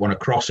wouldn't want to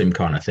cross him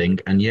kind of thing.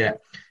 And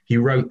yet he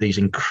wrote these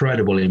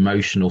incredible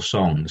emotional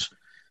songs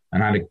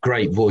and had a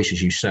great voice,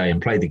 as you say, and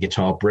played the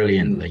guitar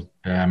brilliantly.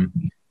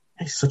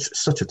 He's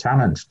such a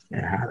talent.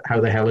 Yeah,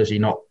 how the hell has he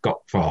not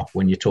got far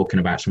when you're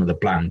talking about some of the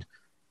bland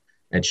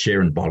Ed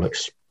Sheeran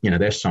bollocks? You know,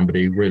 there's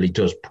somebody who really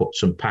does put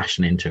some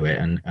passion into it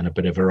and a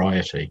bit of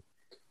variety.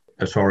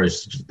 As far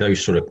as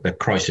those sort of the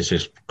crisis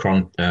of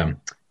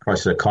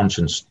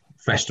conscience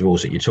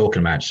festivals that you're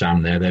talking about,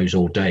 Sam, there, those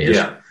all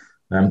dayers.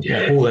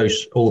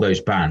 All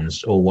those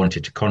bands all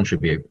wanted to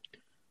contribute.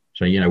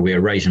 So, you know, we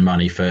were raising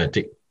money for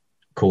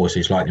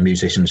causes like the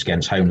Musicians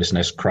Against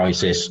Homelessness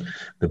crisis,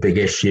 the Big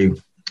Issue,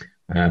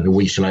 the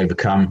We Shall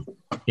Overcome.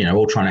 You know,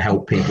 all trying to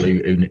help people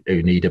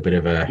who need a bit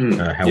of a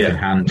helping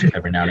hand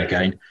every now and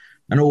again.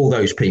 And all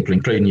those people,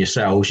 including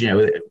yourselves, you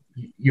know,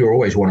 you're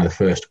always one of the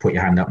first to put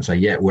your hand up and say,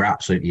 yeah, we're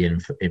absolutely in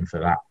for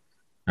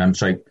that.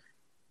 So,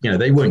 you know,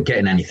 they weren't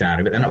getting anything out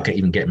of it. They're not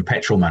even getting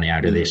petrol money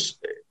out of this.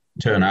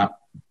 Turn up,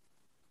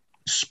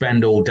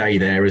 spend all day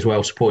there as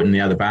well, supporting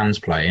the other bands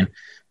playing,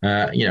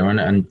 you know,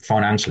 and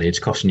financially it's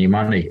costing you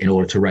money in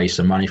order to raise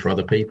some money for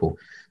other people.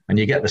 And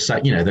you get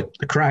you know,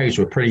 the crowds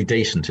were pretty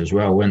decent as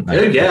well, weren't they?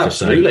 Oh, yeah,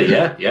 absolutely,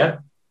 yeah.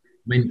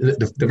 I mean,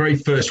 the very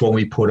first one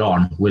we put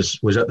on was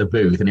at the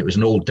booth, and it was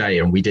an all day,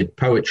 and we did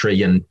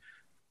poetry and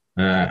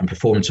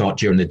performance art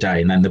during the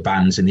day, and then the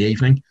bands in the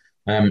evening.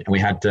 And we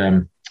had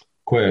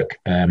Quirk,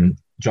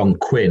 John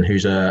Quinn,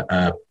 who's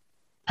a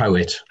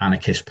poet,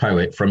 anarchist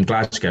poet from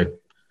Glasgow,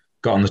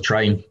 got on the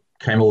train,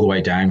 came all the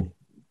way down,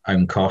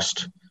 own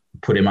cost,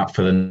 put him up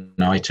for the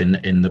night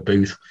in the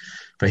booth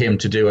for him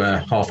to do a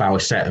half-hour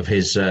set of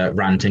his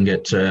ranting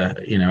at,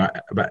 you know,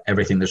 about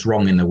everything that's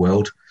wrong in the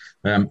world.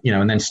 You know,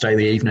 and then stay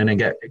the evening and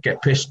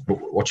get pissed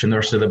watching the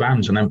rest of the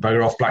bands, and then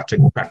bugger off back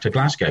to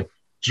Glasgow,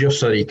 just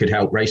so that he could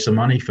help raise some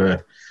money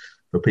for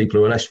people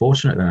who are less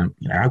fortunate than him.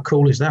 You know, how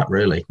cool is that,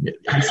 really?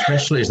 How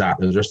special is that?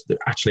 There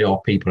actually are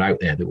people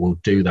out there that will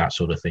do that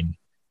sort of thing.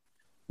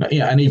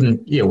 Yeah, and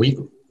even, you know,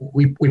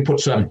 we put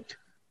some,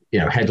 you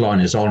know,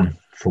 headliners on,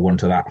 for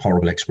want of that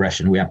horrible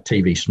expression. We had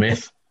TV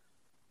Smith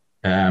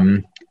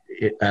come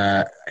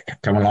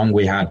along.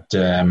 We had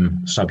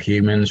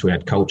Subhumans. We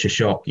had Culture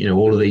Shock. You know,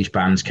 all of these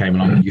bands came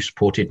along. You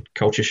supported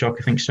Culture Shock,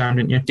 I think, Sam,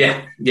 didn't you?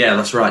 Yeah,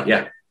 that's right.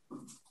 Yeah.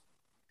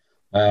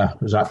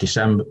 Was that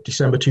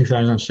December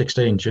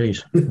 2016?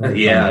 Jeez.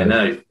 Yeah, I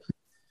know.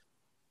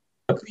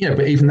 Yeah,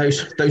 but even those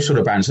sort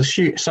of bands, the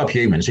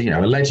Subhumans, you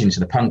know, are legends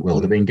in the punk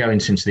world. They've been going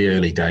since the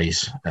early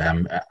days,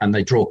 and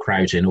they draw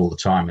crowds in all the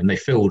time, and they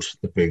filled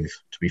the booth,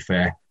 to be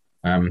fair.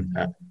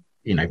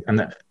 You know, and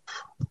the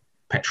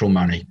petrol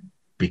money,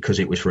 because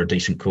it was for a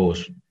decent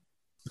cause.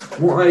 Back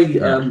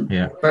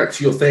to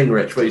your thing,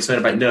 Rich, what you're saying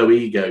about no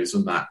egos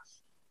and that.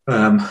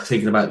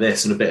 thinking about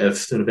this and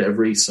doing a bit of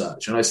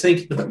research, and I was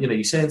thinking about,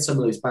 you're saying some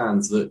of those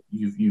bands that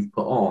you've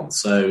put on,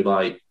 so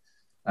like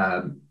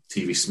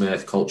TV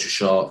Smith, Culture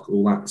Shock,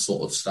 all that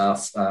sort of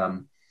stuff,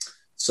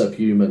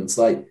 Subhumans,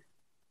 like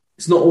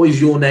it's not always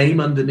your name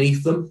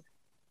underneath them,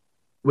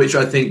 which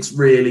I think's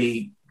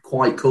really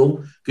quite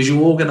cool, because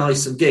you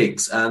organise some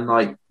gigs and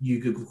like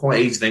you could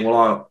quite easily think, well,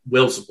 I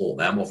will support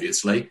them,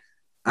 obviously,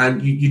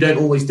 and you don't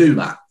always do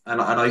that, and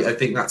I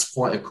think that's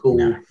quite a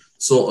cool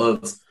sort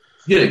of,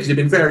 because it'd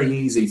been very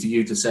easy for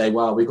you to say,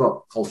 well, we've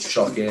got Culture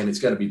Shock in, it's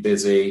going to be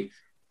busy,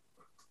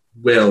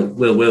 we'll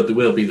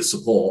be the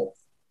support.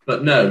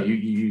 But no,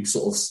 you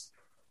sort of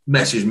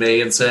messaged me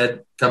and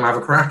said, come have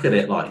a crack at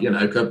it, like,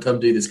 come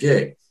do this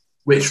gig,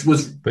 which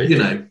was,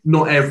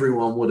 not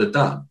everyone would have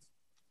done.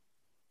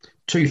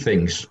 Two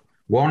things.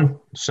 One,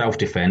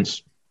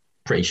 self-defence,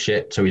 pretty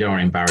shit, so we don't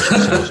want to embarrass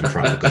ourselves in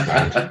front of a good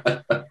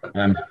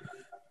band.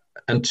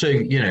 And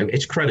two,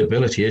 it's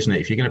credibility, isn't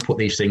it? If you're going to put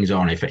these things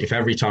on, if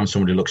every time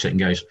somebody looks at it and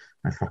goes,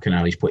 oh, fucking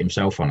hell, he's put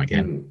himself on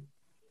again.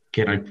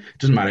 It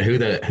doesn't matter who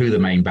the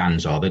main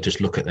bands are. They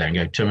just look at there and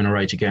go, Terminal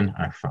Rage again?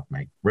 Oh, fuck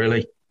me.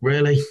 Really?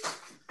 So,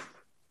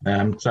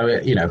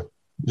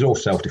 it's all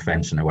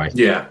self-defence in a way.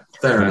 Yeah,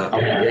 fair enough.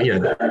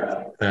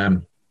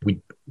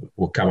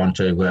 We'll come on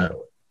to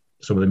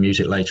some of the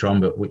music later on,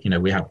 but,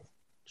 we had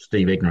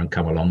Steve Ignorant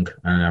come along.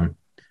 And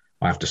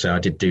I have to say, I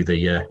did do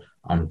the,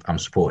 I'm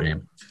supporting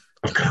him.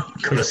 I've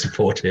got to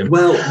support him.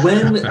 Well,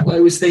 when I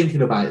was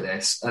thinking about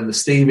this and the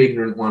Steve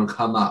Ignorant one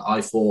come up,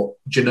 I thought,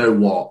 do you know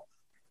what?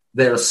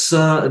 There are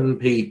certain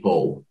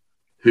people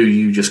who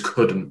you just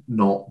couldn't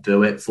not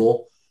do it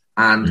for.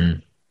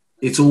 And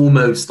it's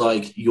almost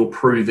like you're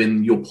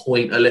proving your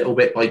point a little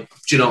bit by, do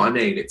you know what I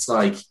mean? It's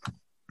like, do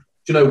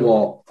you know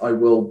what? I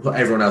will put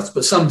everyone else.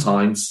 But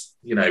sometimes,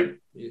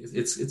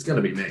 it's going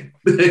to be me,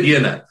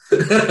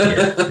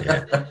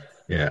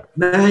 Yeah.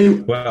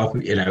 Now, well,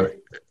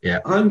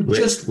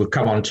 we'll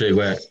come on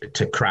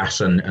to Crass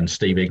and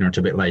Steve Ignorant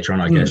a bit later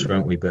on, I guess,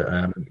 won't we?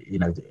 But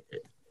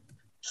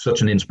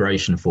such an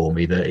inspiration for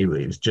me that it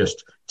was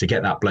just to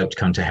get that bloke to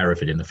come to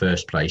Hereford in the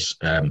first place.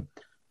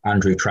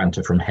 Andrew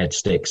Tranter from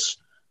Headsticks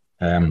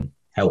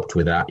helped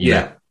with that.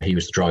 He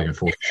was the driving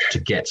force to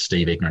get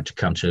Steve Ignorant to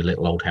come to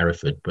little old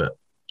Hereford. But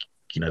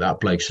that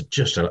bloke's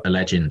just a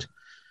legend.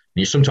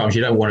 Sometimes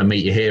you don't want to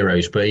meet your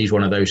heroes, but he's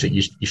one of those that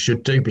you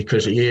should do,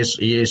 because he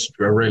is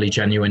a really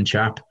genuine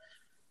chap.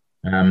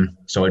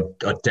 So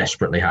I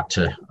desperately had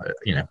to,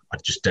 I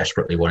just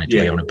desperately wanted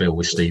to be on a bill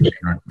with Steve.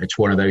 It's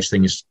one of those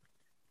things,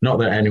 not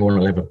that anyone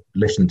will ever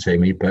listen to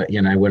me, but,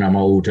 when I'm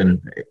old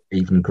and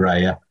even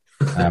greyer,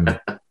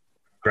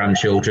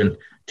 grandchildren,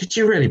 did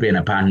you really be in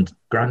a band,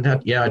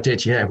 Grandad? Yeah, I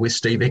did, with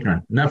Steve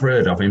Ignorant. Never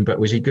heard of him, but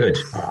was he good?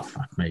 Oh,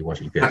 fuck me, was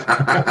he good?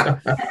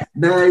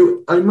 Now,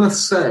 I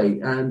must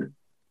say, and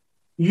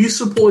you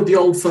supported the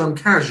Old Firm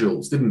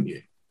Casuals, didn't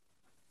you?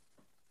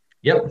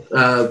 Yep.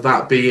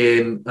 That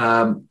being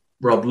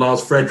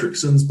Lars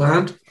Fredriksson's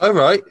band. Oh,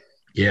 right.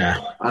 Yeah.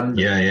 And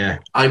yeah.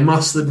 I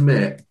must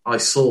admit, I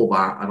saw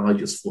that and I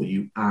just thought,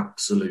 you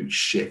absolute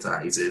shit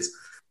asses.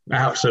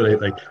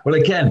 Absolutely. Well,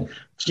 again,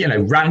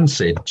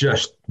 Rancid,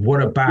 just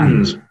what a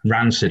band.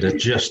 Rancid are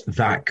just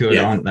that good,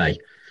 aren't they?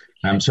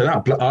 So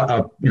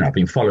that I've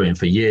been following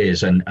for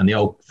years, and the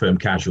Old Firm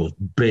Casuals,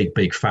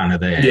 big fan of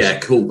theirs. Yeah,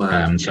 cool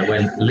band. So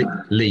when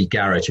Lee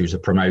Garrett, who's the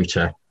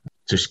promoter,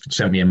 just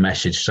sent me a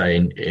message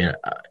saying, I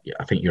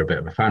think you're a bit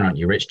of a fan, aren't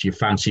you, Rich? Do you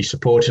fancy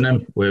supporting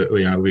them?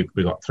 We've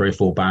got 3 or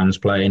 4 bands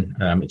playing.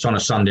 It's on a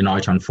Sunday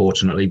night,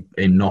 unfortunately,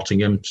 in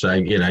Nottingham. So,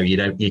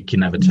 you can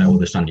never tell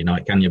the Sunday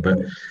night, can you? But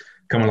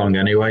come along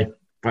anyway.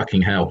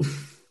 Fucking hell.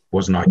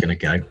 Wasn't I going to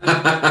go?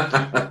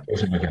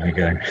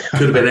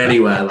 Could have been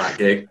anywhere, that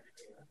gig.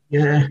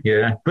 Yeah.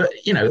 But,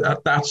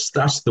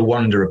 that's the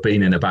wonder of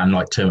being in a band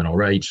like Terminal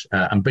Rage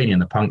and being in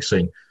the punk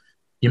scene.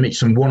 You meet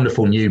some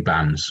wonderful new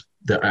bands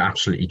that are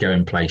absolutely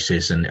going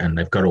places and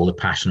they've got all the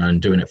passion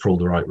and doing it for all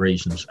the right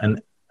reasons.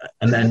 And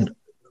then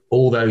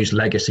all those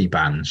legacy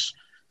bands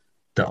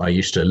that I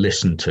used to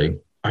listen to,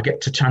 I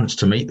get the chance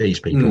to meet these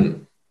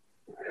people.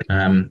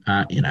 And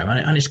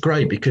it's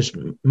great because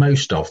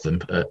most of them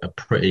are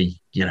pretty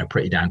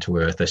down to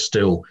earth. They're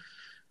still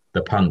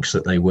the punks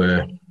that they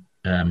were.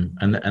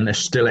 And they're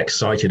still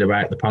excited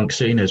about the punk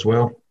scene as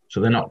well. So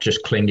they're not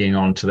just clinging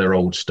on to their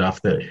old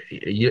stuff.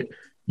 That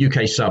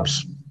UK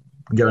Subs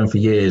going for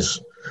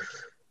years.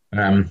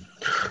 Got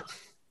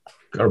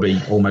to be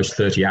almost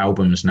 30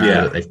 albums now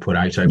that they've put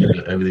out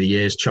over the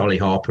years. Charlie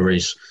Harper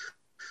is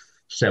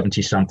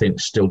 70-something,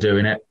 still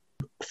doing it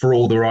for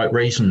all the right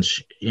reasons.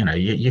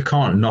 You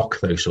can't knock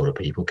those sort of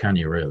people, can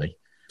you, really?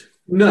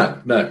 No.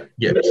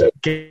 Yeah,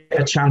 get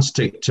a chance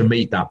to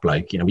meet that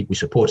bloke. We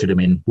supported him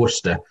in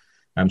Worcester.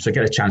 So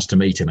get a chance to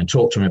meet him and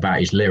talk to him about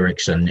his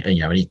lyrics, and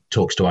he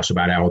talks to us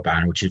about our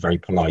band, which is very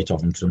polite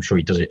of him, because I'm sure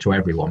he does it to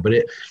everyone.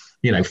 But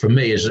for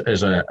me as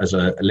a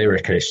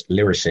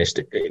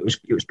lyricist,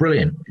 it was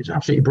brilliant. It's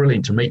absolutely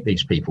brilliant to meet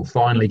these people.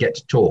 Finally, get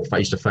to talk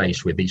face to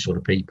face with these sort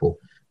of people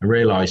and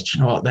realise,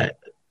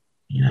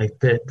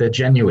 they're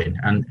genuine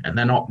and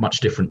they're not much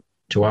different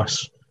to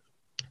us.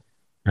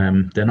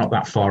 they're not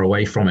that far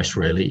away from us,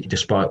 really,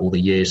 despite all the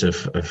years of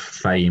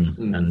fame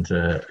and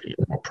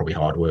probably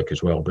hard work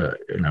as well, but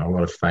a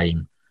lot of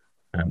fame.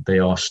 They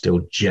are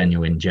still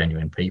genuine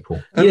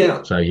people.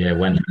 Yeah. So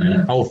when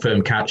Old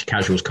Firm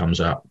Casuals comes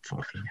up,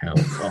 fucking hell.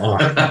 Oh.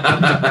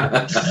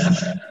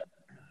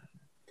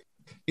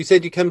 You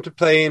said you come to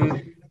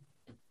playing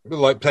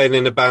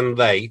in a band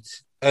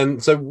late,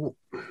 and so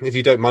if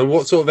you don't mind,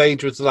 what sort of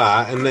age was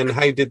that? And then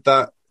how did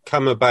that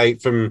come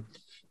about from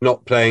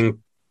not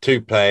playing to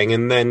playing,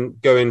 and then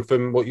going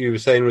from what you were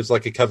saying was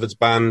like a covers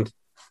band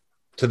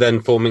to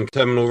then forming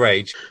Terminal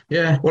Rage?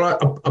 Yeah,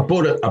 well, I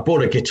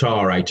bought a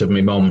guitar out of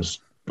my mum's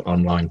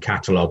online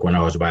catalogue when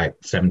I was about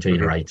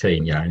 17 or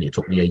 18, and it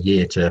took me a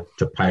year to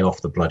pay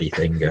off the bloody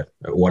thing at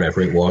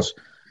whatever it was.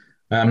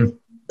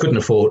 Couldn't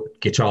afford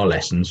guitar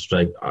lessons,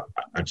 so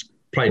I just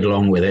played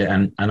along with it,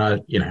 and I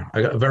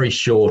got a very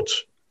short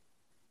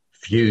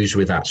fuse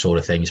with that sort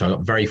of thing, so I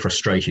got very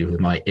frustrated with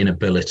my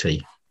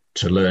inability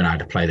to learn how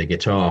to play the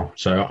guitar.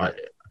 So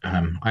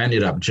I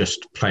ended up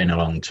just playing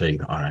along to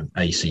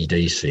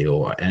AC/DC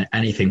or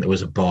anything that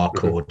was a bar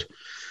chord.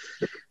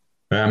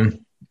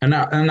 And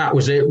that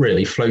was it,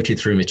 really. Floated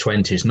through my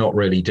 20s, not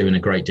really doing a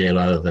great deal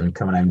other than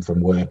coming home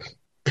from work,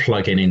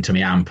 plugging into my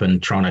amp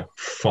and trying to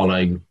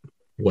follow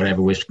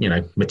whatever was,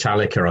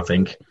 Metallica, I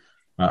think.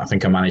 I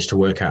think I managed to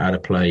work out how to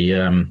play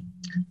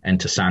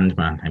Enter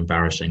Sandman,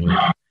 embarrassingly.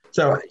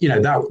 So,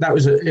 that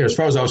was, as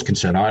far as I was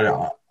concerned,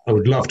 I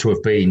would love to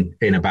have been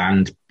in a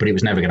band, but it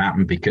was never going to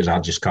happen because I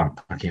just can't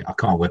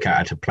work out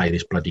how to play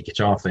this bloody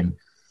guitar thing.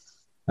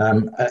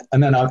 And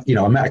then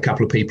I met a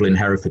couple of people in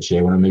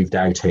Herefordshire when I moved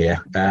out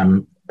here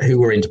who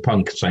were into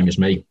punk, same as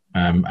me,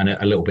 and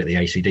a little bit of the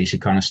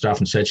AC/DC kind of stuff,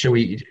 and said, "Shall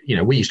we?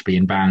 We used to be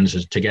in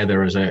bands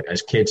together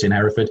as kids in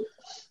Hereford.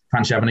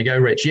 Fancy having a go,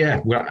 Rich?"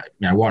 Yeah, well,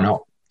 why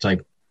not? So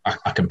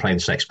I can play the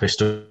Sex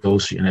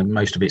Pistols.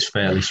 Most of it's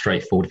fairly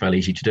straightforward, fairly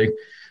easy to do.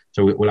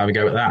 So we'll have a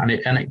go at that,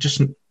 and it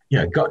just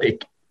got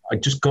it. I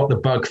just got the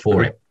bug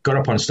for it. Got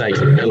up on stage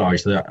and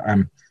realised that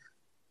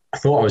I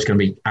thought I was going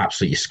to be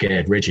absolutely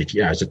scared, rigid.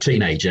 As a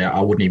teenager,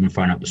 I wouldn't even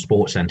phone up the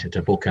sports centre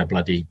to book a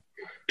bloody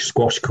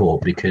squash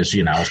court because,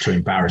 I was too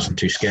embarrassed and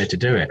too scared to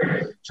do it.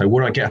 So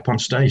would I get up on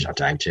stage? I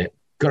doubt it.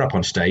 Got up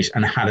on stage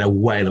and had a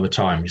whale of a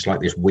time. It's like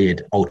this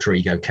weird alter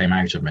ego came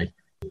out of me.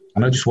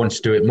 And I just wanted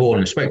to do it more.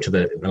 And I spoke to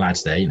the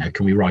lads there,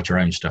 can we write our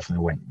own stuff? And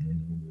they went,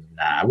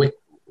 nah, we're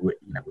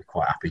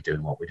quite happy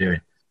doing what we're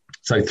doing.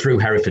 So through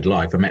Hereford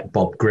Live, I met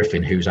Bob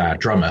Griffin, who's our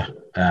drummer,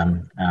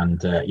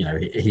 and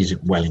he's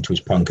well into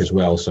his punk as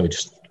well. So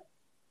just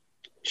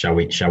shall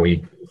we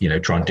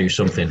try and do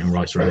something and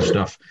write our own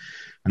stuff,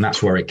 and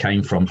that's where it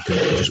came from.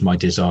 Just my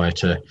desire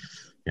to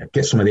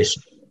get some of this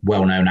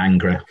well-known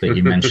anger that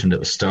you mentioned at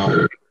the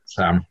start,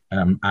 Sam,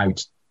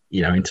 out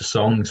into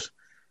songs.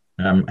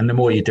 And the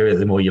more you do it,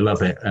 the more you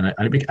love it, and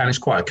it's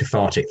quite a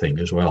cathartic thing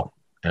as well.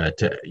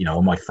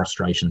 All my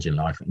frustrations in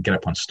life, and get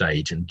up on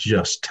stage and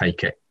just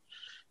take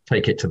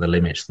it to the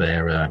limits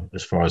there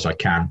as far as I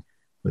can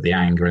with the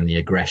anger and the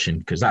aggression,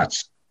 because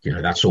that's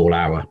all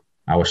our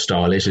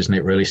style isn't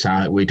it, really,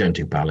 Sam? We don't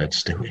do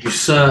ballads, do we? You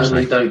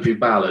certainly don't do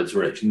ballads,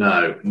 Rich.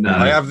 No.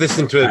 I have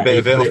listened to a bit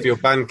of it off your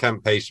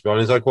Bandcamp page, to be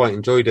honest. I quite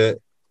enjoyed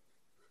it.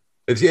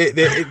 It's a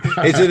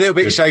little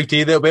bit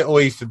shouty, a little bit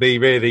oi for me,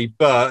 really,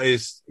 but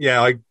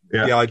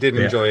I did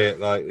enjoy it.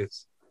 Like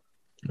it's.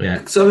 Yeah,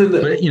 but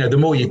the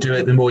more you do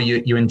it, the more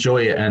you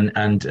enjoy it,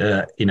 and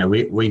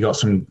we got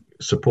some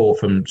support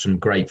from some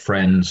great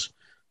friends,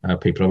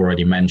 people I've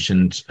already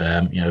mentioned,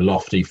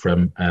 Lofty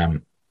from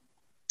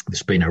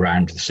that's been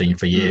around the scene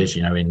for years,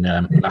 in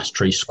Last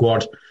Tree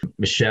Squad.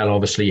 Michelle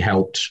obviously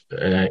helped,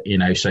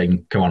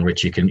 saying, "Come on,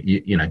 Rich, you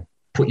can,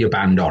 put your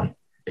band on,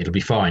 it'll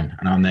be fine."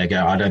 And I'm there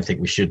go, "I don't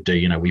think we should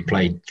do, we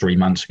played 3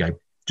 months ago,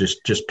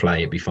 just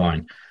play, it'll be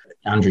fine."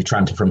 Andrew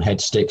Tranter from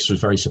Headsticks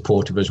was very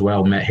supportive as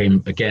well. Met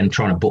him again,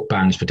 trying to book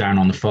bands for Down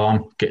on the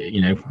Farm.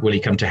 Will he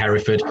come to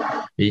Hereford?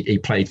 He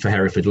played for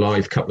Hereford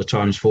Live a couple of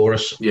times for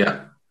us.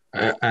 Yeah.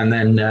 And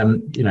then,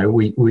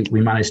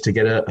 we managed to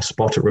get a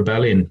spot at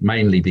Rebellion,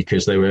 mainly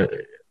because they were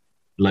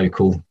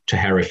local to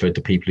Hereford,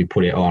 the people who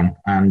put it on.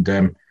 And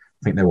I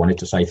think they wanted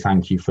to say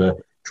thank you for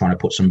trying to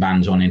put some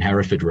bands on in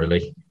Hereford,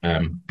 really,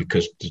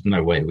 because there's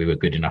no way we were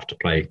good enough to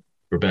play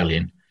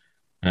Rebellion.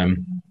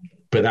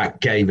 But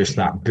that gave us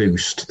that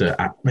boost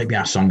that maybe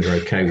our songs are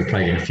okay. We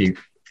played in a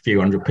few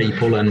hundred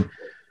people, and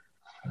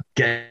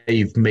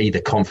gave me the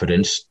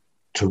confidence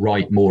to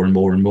write more and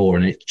more and more.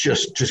 And it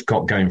just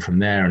got going from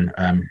there. And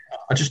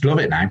I just love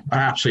it now. I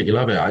absolutely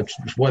love it.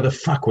 Why the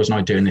fuck wasn't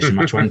I doing this in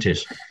my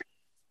 20s?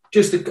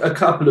 Just a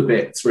couple of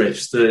bits,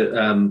 Rich,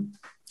 that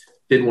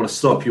didn't want to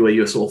stop you where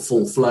you were sort of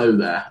full flow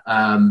there.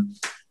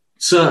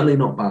 Certainly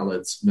not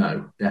ballads.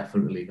 No,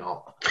 definitely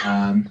not.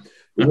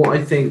 What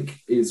I think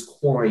is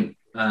quite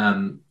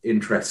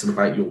interesting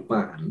about your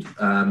band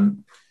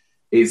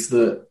is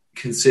that,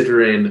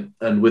 considering,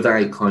 and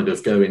without kind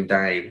of going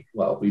down,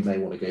 well, we may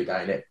want to go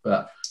down it,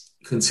 but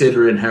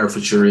considering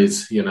Herefordshire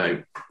is,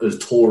 as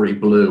Tory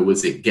blue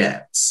as it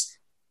gets,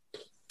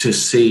 to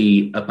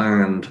see a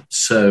band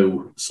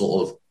so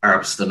sort of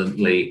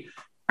abstinently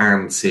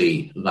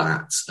anti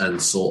that,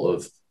 and sort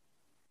of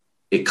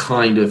it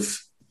kind of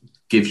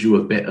gives you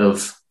a bit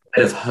of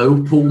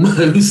hope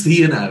almost,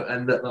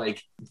 and that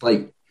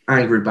like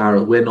Angry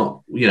Barrel, we're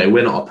not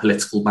a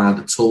political band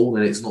at all,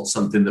 and it's not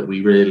something that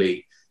we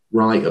really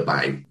write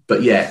about.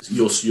 But yeah,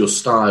 your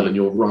style and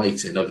your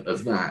writing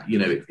of that,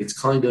 it's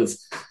kind of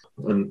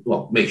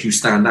makes you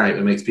stand out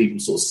and makes people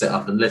sort of sit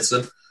up and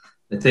listen.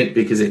 I think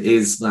because it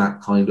is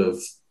that kind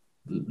of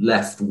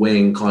left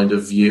wing kind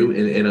of view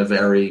in a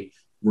very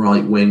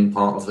right wing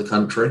part of the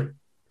country.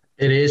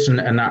 It is,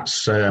 and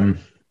that's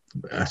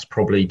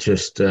probably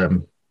just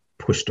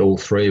pushed all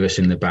three of us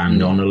in the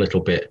band on a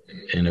little bit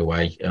in a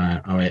way.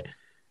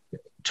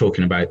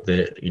 Talking about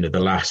the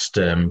last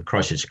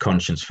Crisis of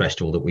Conscience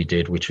festival that we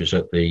did, which was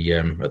at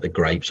the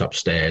Grapes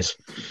upstairs.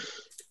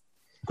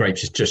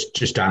 Grapes is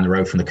just down the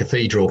road from the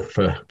cathedral,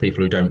 for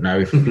people who don't know,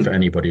 if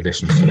anybody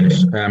listens to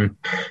this.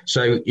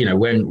 So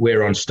when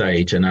we're on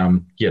stage and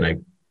I'm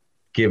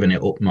giving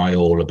it up my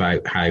all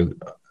about how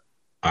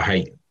I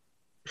hate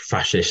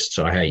fascists,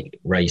 I hate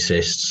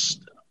racists,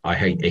 I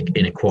hate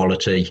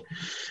inequality.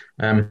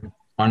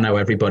 I know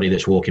everybody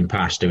that's walking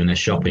past doing their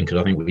shopping,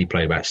 because I think we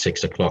played about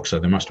 6 o'clock, so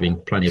there must have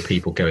been plenty of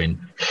people going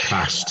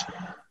past,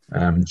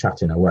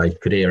 chatting away.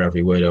 Could hear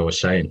every word I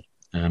was saying.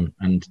 And,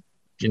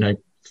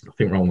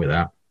 nothing wrong with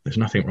that. There's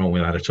nothing wrong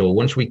with that at all.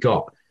 Once we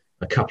got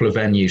a couple of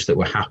venues that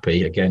were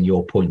happy, again,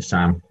 your point,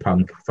 Sam,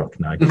 punk, fuck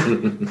no.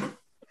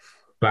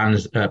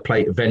 Bands,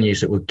 play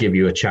venues that would give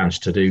you a chance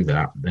to do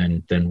that,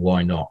 then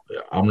why not?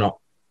 I'm not,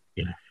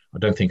 I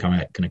don't think I'm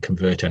going to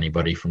convert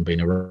anybody from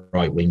being a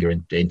right winger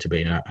into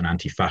being an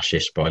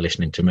anti-fascist by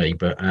listening to me.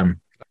 But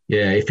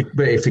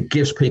if it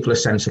gives people a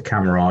sense of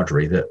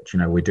camaraderie that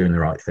we're doing the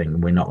right thing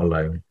and we're not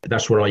alone,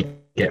 that's what I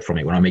get from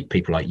it when I meet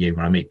people like you,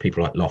 when I meet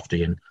people like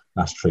Lofty and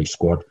Last True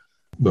Squad,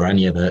 or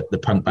any of the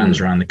punk bands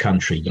around the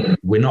country.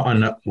 We're not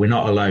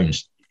alone.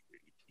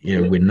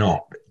 We're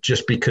not.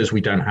 Just because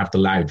we don't have the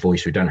loud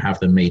voice, we don't have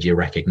the media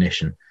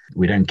recognition,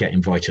 we don't get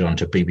invited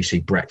onto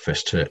BBC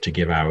Breakfast to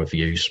give our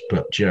views.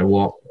 But do you know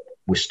what?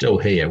 We're still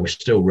here. We're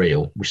still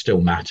real. We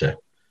still matter.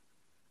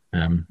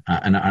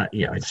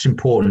 It's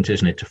important,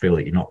 isn't it, to feel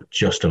that you're not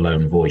just a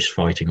lone voice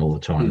fighting all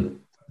the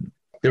time.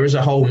 There is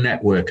a whole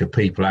network of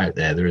people out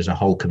there. There is a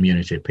whole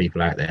community of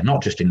people out there,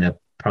 not just in the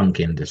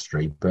punk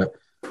industry, but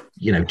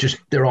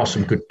there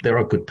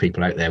are good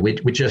people out there. We're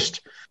just,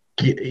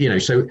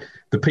 so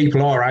the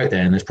people are out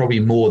there, and there's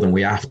probably more than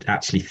we have to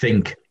actually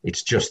think.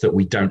 It's just that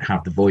we don't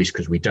have the voice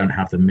because we don't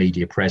have the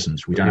media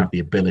presence. We don't have the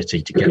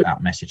ability to get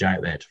that message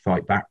out there to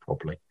fight back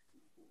properly.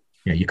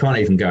 You can't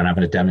even go and have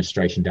a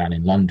demonstration down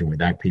in London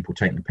without people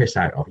taking the piss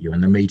out of you,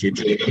 and the media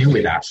deal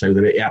with that, so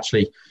that it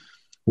actually,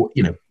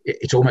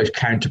 it's almost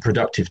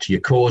counterproductive to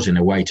your cause in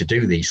a way to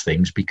do these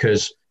things,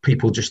 because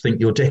people just think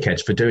you're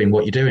dickheads for doing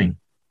what you're doing.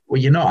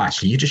 Well, you're not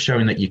actually. You're just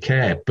showing that you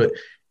care. But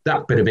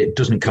that bit of it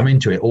doesn't come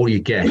into it. All you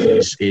get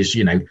is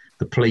the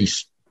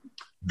police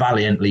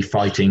valiantly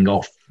fighting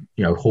off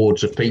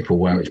hordes of people,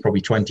 where it's probably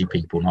 20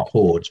 people, not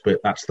hordes, but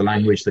that's the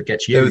language that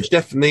gets used. There was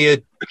definitely a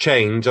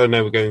change. I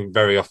know we're going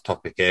very off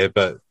topic here,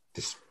 but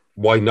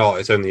why not?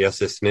 It's only us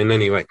listening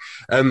anyway.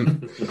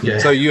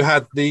 So you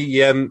had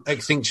the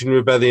Extinction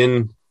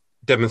Rebellion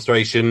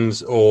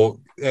demonstrations, or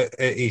at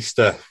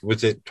Easter,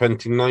 was it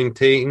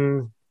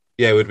 2019?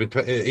 Yeah, it would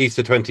be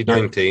Easter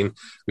 2019. Yeah.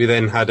 We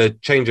then had a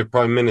change of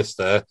Prime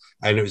Minister,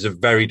 and it was a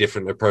very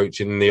different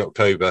approach in the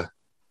October.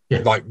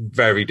 Yeah. Like,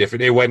 very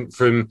different. It went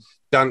from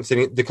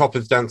the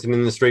coppers dancing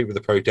in the street with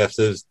the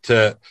protesters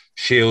to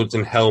shields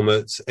and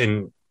helmets,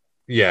 and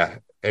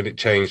it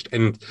changed.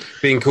 And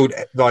being called,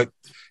 like,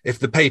 if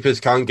the papers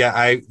can't get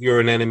out, you're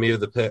an enemy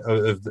of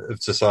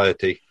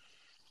society.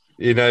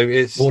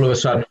 It's all of a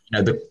sudden.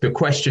 The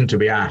question to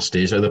be asked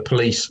is: are the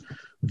police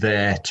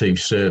there to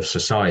serve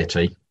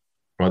society?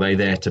 Or are they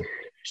there to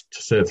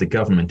serve the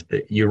government?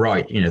 You're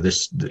right.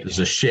 There's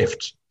a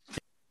shift.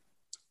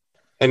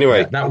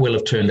 Anyway, that will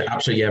have turned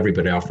absolutely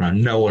everybody off now.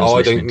 No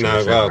one's listening to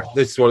us. Well,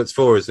 this is what it's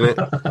for, isn't it?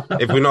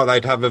 If we're not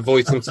allowed to have a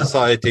voice in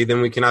society, then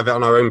we can have it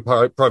on our own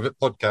private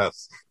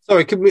podcast.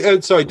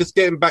 Sorry, just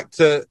getting back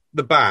to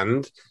the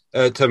band,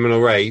 Terminal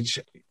Rage.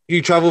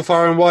 You travel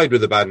far and wide with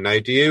the band now,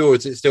 do you? Or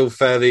is it still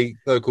fairly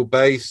local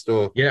based?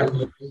 Or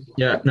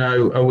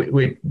No.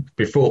 We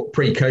before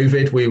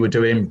pre-COVID, we were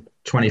doing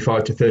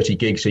 25 to 30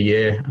 gigs a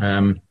year,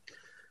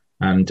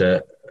 and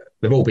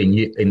they've all been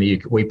in the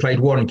UK. We played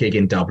one gig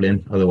in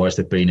Dublin, otherwise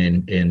they've been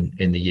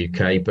in the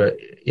UK. But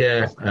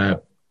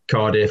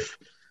Cardiff,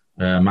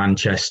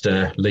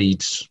 Manchester,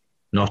 Leeds,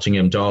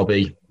 Nottingham,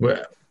 Derby,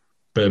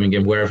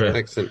 Birmingham, wherever.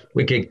 Excellent.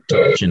 We gig,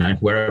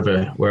 wherever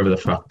the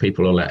fuck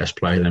people will let us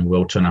play, then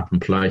we'll turn up and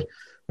play.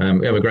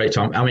 We have a great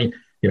time. I mean,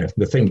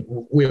 the thing,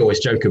 we always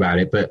joke about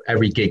it, but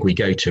every gig we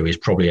go to is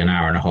probably an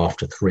hour and a half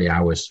to 3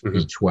 hours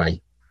each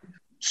way,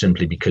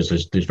 simply because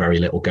there's very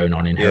little going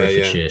on in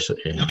Herefordshire. So,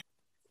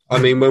 I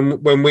mean,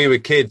 when we were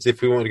kids,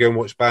 if we wanted to go and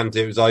watch bands,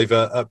 it was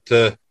either up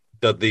to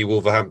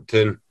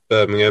Wolverhampton,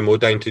 Birmingham, or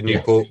down to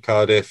Newport,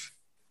 Cardiff.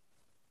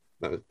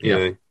 That was,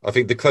 I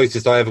think the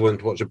closest I ever went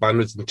to watch a band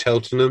was in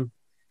Cheltenham.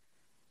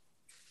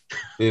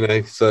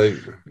 So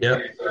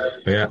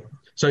yeah.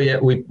 So yeah,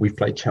 we've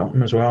played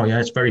Cheltenham as well. Yeah,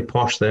 it's very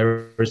posh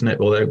there, isn't it?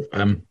 Although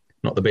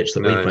not the bitch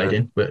that we played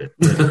in, but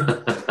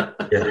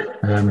yeah.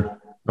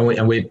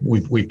 And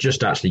we've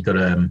just actually got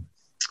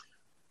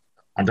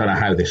I don't know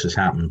how this has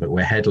happened, but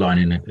we're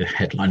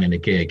headlining a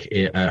gig,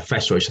 a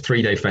festival. It's a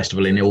 3-day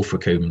festival in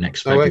Ilfracombe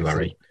next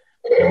February.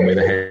 And we're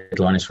the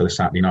headliners for the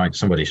Saturday night.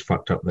 Somebody's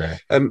fucked up there.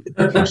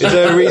 Is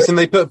there a reason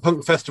they put a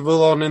punk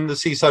festival on in the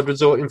seaside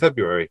resort in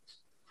February?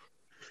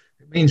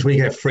 It means we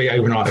get free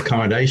overnight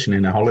accommodation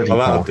in a holiday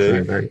park.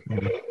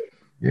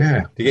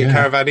 Yeah. Do you get a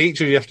caravan each,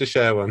 or do you have to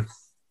share one?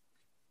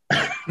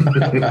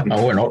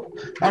 No, we're not.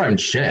 I don't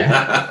share.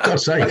 For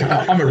God's sake,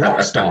 I'm a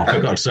rock star. For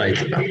God's sake.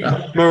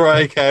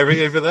 Mariah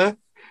Carey over there.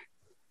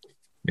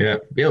 Yeah.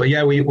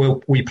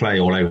 We play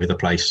all over the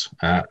place,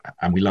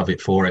 and we love it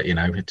for it.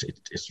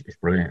 It's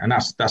brilliant, and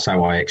that's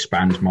how I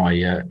expand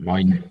my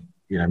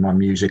my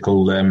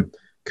musical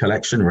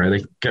collection.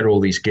 Really, get all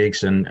these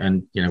gigs,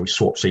 and we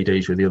swap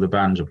CDs with the other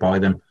bands or buy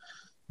them.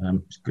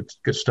 It's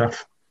good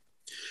stuff.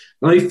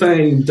 I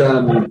found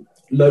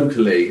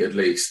locally, at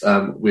least,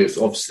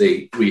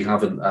 we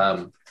haven't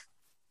we're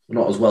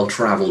not as well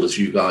travelled as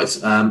you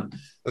guys. That's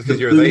because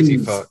you're a lazy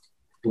fuck.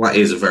 That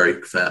is a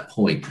very fair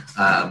point.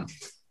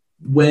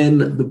 When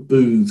the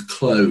booth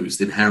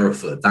closed in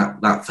Hereford,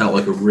 that felt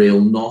like a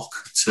real knock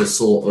to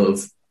sort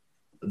of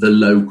the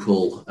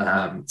local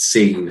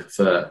scene,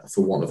 for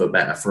want of a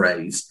better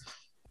phrase.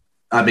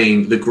 I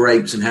mean, the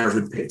Grapes in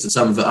Hereford picked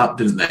some of it up,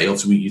 didn't they?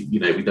 Obviously,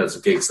 we done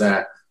some gigs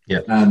there.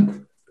 Yeah.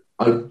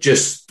 I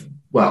just,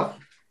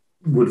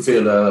 would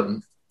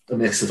feel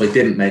amiss if I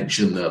didn't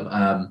mention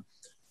them.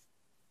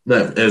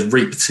 There's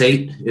Reap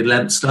Petite in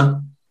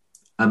Leinster.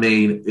 I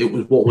mean, it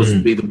was what was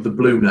be the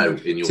Blue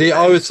Note in your. See,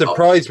 I was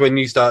surprised when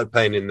you started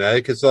playing in there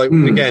because,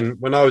 again,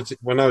 when I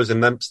was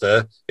in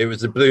Leinster, it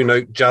was the Blue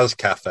Note Jazz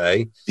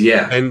Cafe.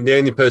 Yeah, and the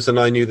only person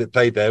I knew that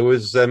played there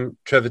was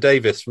Trevor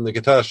Davis from the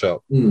Guitar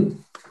Shop,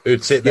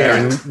 who'd sit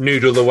there and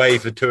noodle away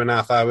for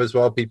 2.5 hours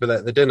while people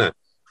ate the dinner.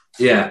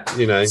 Yeah,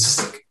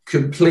 It's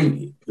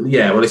completely.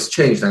 Yeah, well, it's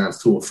changed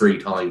hands 2 or 3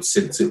 times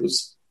since it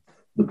was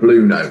the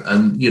Blue Note,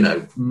 and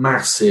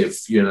massive.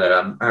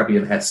 Abby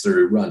and Hester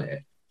who run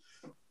it.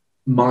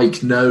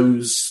 Mike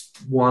knows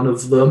one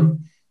of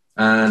them,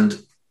 and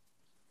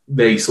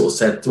they sort of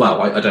said,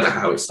 well, I don't know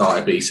how it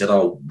started, but he said,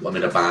 oh, I'm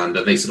in a band,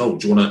 and they said, oh,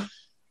 do you want to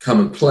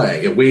come and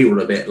play? And we were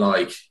a bit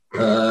like,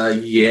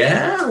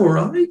 yeah, all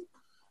right.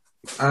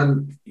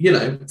 And,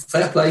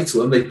 fair play to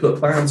them. They put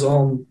bands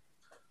on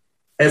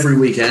every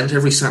weekend,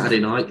 every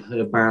Saturday night, they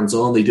have bands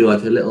on. They do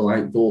like a little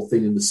outdoor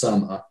thing in the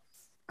summer.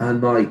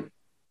 And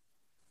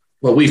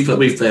we've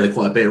played there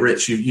quite a bit.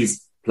 Rich, you've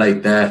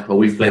played there, or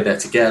we've played there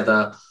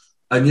together.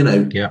 And,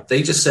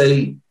 they just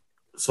say,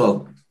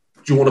 so,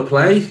 do you want to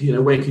play?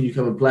 When can you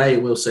come and play?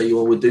 And we'll say,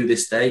 well, we'll do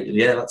this date. And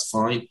yeah, that's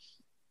fine.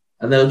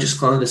 And they'll just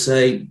kind of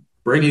say,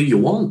 bring who you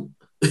want.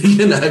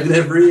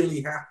 They're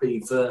really happy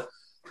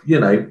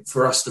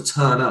for us to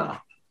turn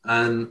up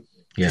and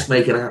just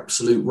make an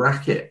absolute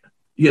racket.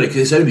 Because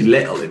it's only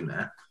little in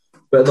there.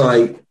 But,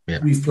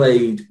 we've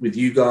played with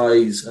you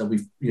guys, and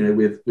we've,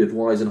 with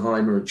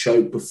Weisenheimer and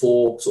Choke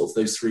before, sort of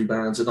those 3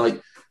 bands.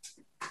 And,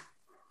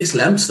 it's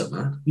Leinster,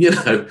 man,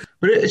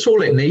 But it's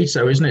all it needs,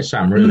 though, isn't it,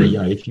 Sam? Really,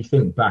 if you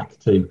think back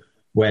to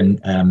when,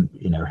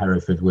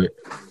 Hereford,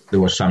 there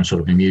was some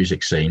sort of a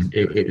music scene,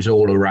 it was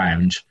all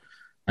around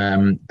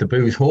the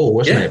Booth Hall,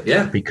 wasn't it?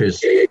 Yeah.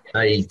 Because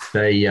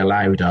they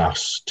allowed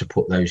us to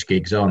put those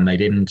gigs on. They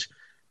didn't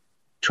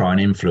try and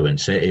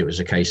influence it. It was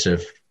a case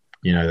of,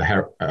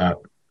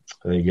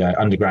 the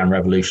Underground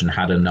Revolution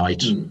had a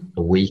night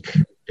a week,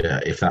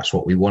 if that's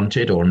what we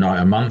wanted, or a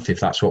night a month, if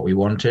that's what we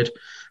wanted.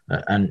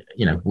 And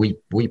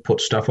we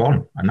put stuff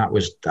on, and that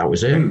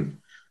was it.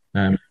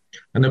 And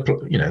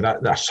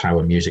that's how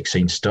a music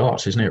scene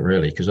starts, isn't it?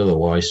 Really, because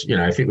otherwise,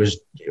 if it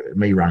was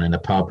me running a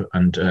pub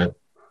and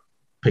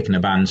picking the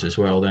bands as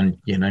well,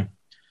 then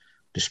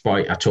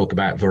despite I talk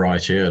about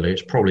variety earlier,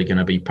 it's probably going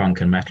to be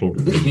punk and metal.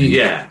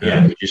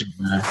 Just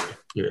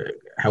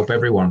help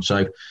everyone.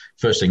 So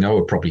first thing I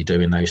would probably do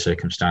in those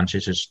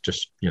circumstances is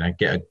just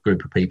get a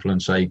group of people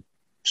and say,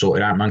 sort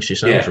it out amongst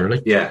yourselves.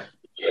 Really,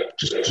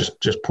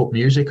 Just put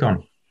music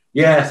on.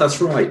 Yeah, that's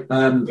right.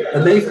 And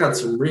they've had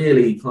some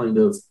really kind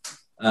of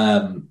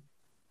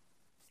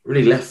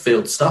really left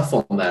field stuff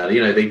on there.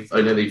 They've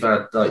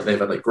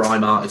had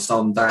grime artists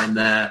on down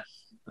there,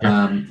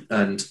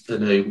 and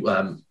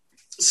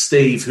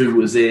Steve, who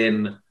was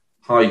in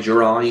Hide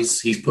Your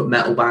Eyes, he's put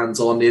metal bands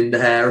on in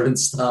there and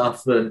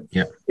stuff. And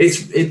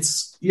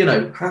it's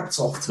hats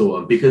off to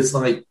them, because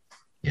I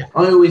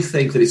always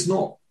think that it's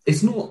not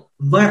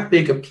that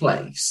big a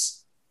place.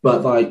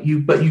 But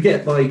you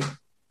get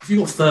if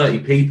you've got 30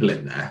 people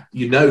in there,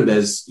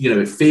 there's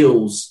it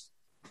feels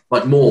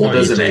like more,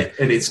 doesn't it?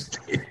 And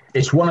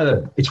it's one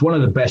of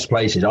the best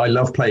places. I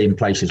love playing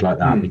places like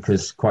that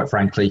because, quite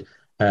frankly,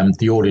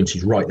 the audience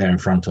is right there in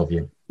front of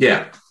you.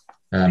 Yeah.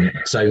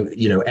 So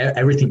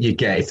everything you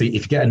get, if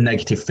you get a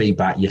negative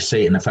feedback, you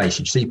see it in the face.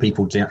 You see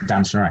people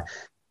dancing around.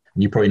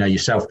 And you probably know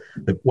yourself,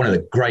 one of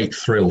the great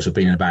thrills of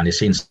being in a band is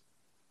seeing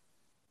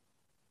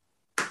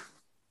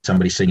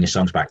somebody singing your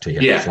songs back to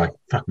you. Yeah. It's like,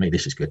 fuck me,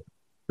 this is good.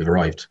 We've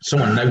arrived.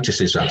 Someone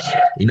notices us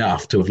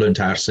enough to have learned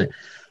how to sing.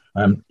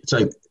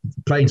 So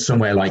playing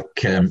somewhere like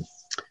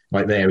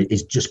there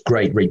is just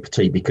great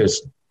repartee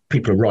because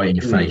people are right in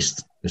your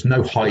face. There's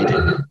no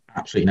hiding,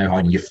 absolutely no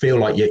hiding. You feel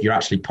like you're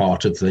actually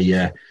part of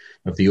the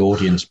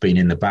audience being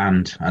in the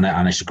band, and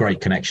it's a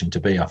great connection to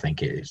be. I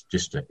think it's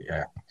just it's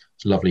a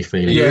lovely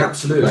feeling. Yeah,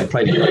 absolutely. I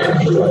played like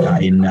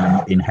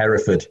that in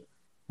Hereford.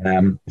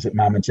 Is it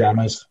Mama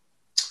Jammers?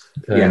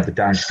 The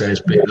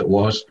downstairs bit that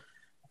was,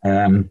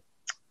 and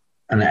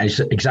it's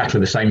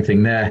exactly the same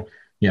thing there.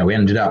 You know, we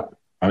ended up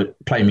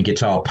playing my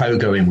guitar,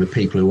 pogoing with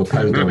people who were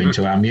pogoing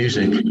to our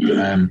music,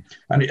 and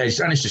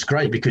it's just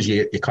great because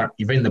you're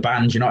in the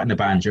band, you're not in the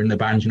band, you're in the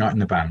band, you're not in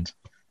the band.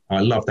 I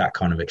love that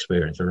kind of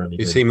experience. I really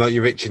do. You seem like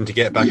you're itching to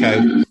get back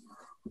out.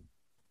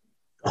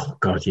 Oh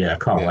God, yeah, I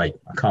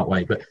can't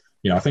wait. But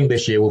I think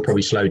this year we'll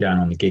probably slow down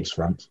on the gigs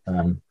front.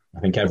 I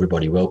think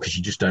everybody will because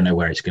you just don't know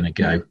where it's going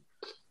to go.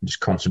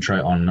 Just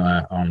concentrate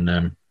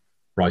on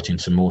writing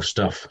some more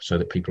stuff so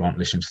that people aren't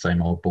listening to the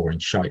same old boring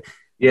shite.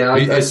 Yeah,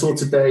 I saw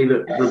today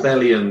that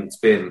Rebellion's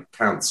been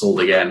cancelled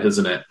again,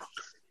 hasn't it?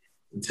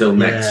 Until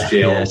next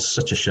year. Yeah, it's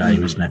such a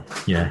shame, isn't it?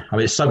 Yeah. I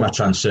mean, it's so much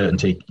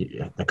uncertainty.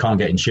 They can't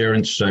get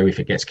insurance, so if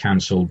it gets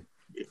cancelled,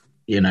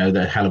 they're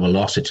a hell of a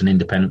loss. It's an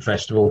independent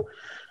festival.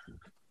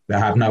 They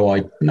have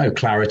no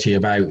clarity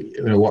about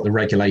what the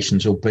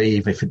regulations will be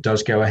if it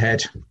does go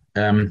ahead.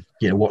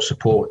 What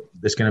support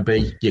there's going to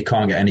be. You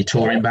can't get any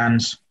touring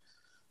bands.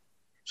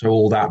 So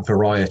all that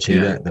variety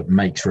that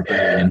makes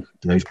Rebellion,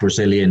 those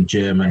Brazilian,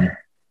 German,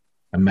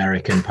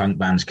 American punk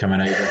bands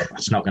coming over,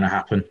 it's not going to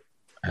happen.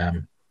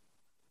 A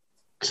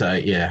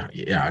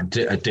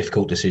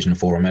difficult decision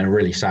for them and a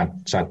really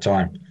sad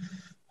time.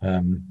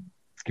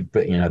 But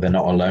they're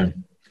not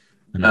alone.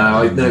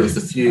 I've noticed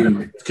a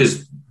few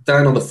because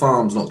Down on the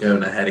Farm's not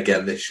going ahead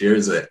again this year,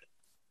 is it?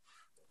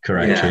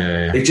 Correct.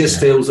 Yeah. It just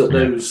feels that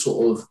those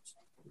sort of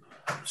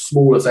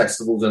smaller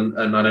festivals, and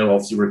I know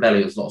obviously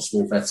Rebellion's not a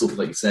small festival, but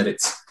like you said,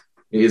 it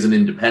is an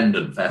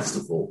independent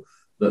festival.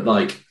 That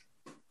like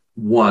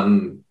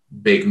one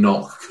big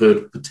knock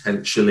could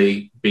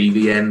potentially be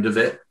the end of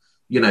it.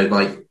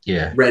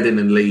 Reading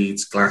and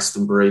Leeds,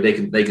 Glastonbury,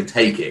 they can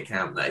take it,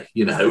 can't they?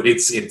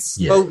 It's.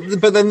 Yeah. Well,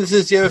 but then this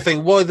is the other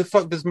thing. Why the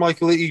fuck does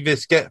Michael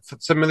Eavis get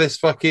some of this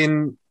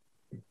fucking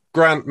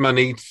grant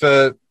money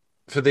for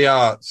the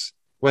arts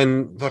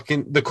when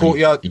fucking the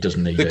Courtyard he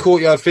doesn't need the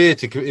Courtyard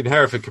Theatre in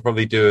Hereford could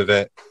probably do with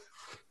it.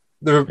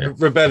 The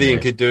Rebellion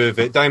could do with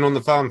it. Down on the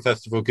Farm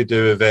Festival could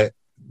do with it.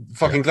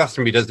 Fucking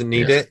Glastonbury doesn't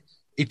need it.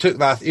 He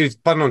was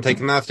planning on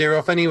taking last year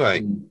off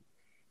anyway.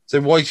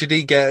 So why should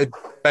he get a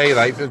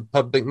bailout for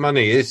public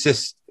money? It's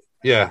just,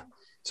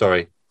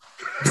 sorry.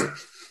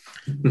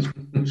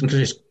 It's because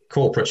it's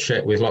corporate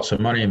shit with lots of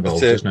money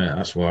involved, isn't it?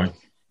 That's why.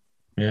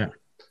 Yeah.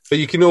 But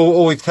you can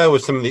always tell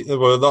with a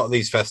lot of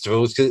these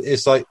festivals, because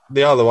it's like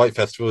the Isle of Wight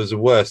Festival is the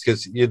worst,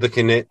 because you're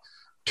looking at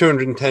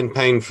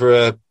 £210 for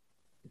a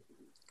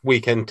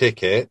weekend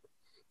ticket,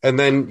 and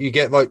then you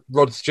get like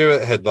Rod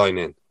Stewart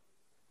headlining.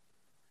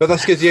 But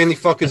that's because the only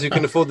fuckers who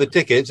can afford the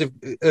tickets are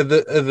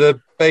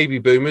the baby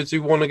boomers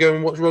who want to go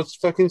and watch Rod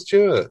fucking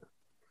Stewart.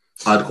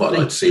 I'd quite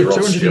like to see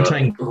Rod Stewart.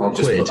 I'll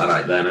just put that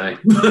out there now.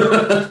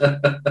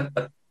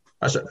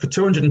 For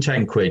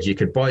 210 quid, you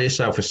could buy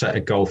yourself a set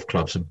of golf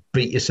clubs and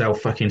beat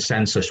yourself fucking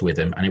senseless with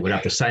them, and it would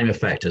have the same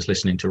effect as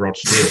listening to Rod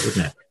Stewart,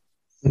 wouldn't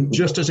it?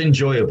 Just as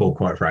enjoyable,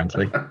 quite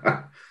frankly.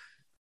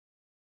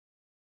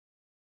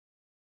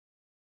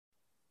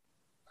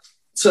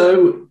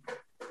 So,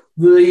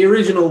 the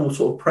original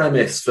sort of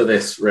premise for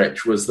this,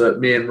 Rich, was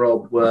that me and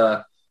Rob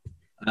were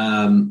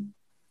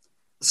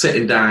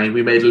sitting down.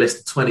 We made a list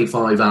of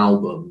 25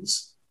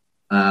 albums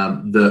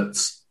to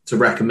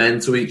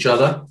recommend to each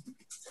other.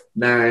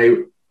 Now,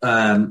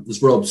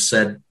 as Rob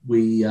said,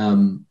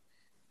 Rob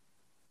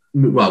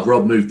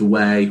moved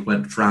away,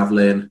 went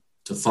travelling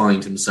to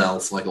find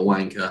himself like a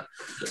wanker.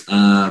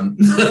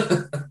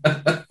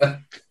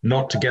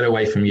 Not to get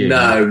away from you.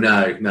 No.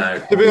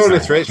 To be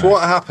honest, Rich,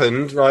 what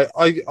happened, right,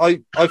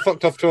 I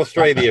fucked off to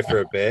Australia for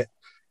a bit,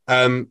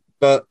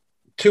 but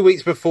 2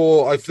 weeks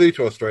before I flew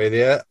to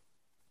Australia,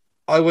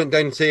 I went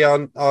down to see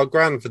our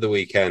gran for the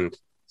weekend.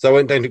 So I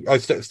went down I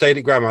stayed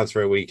at Grandma's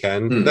for a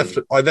weekend.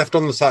 I left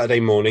on the Saturday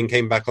morning,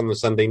 came back on the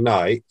Sunday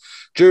night,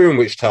 during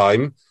which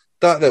time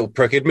that little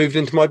prick had moved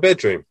into my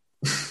bedroom.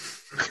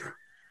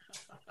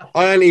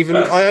 I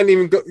hadn't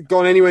even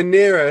gone anywhere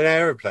near an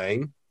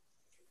aeroplane.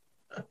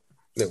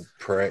 Little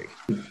prick.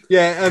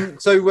 Yeah,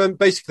 so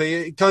basically,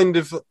 it kind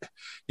of,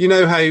 you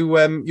know how you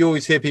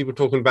always hear people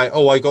talking about,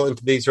 I got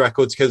into these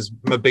records because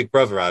my big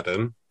brother had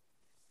them.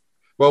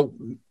 Well,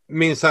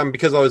 me and Sam,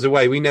 because I was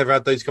away, we never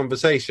had those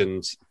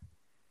conversations.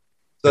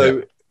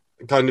 So,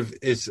 kind of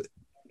is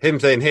him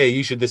saying, "Here,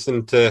 you should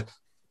listen to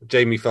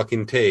Jamie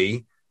fucking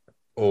T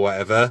or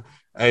whatever,"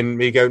 and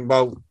me going,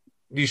 "Well,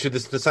 you should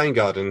listen to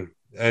Soundgarden,"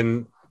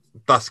 and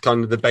that's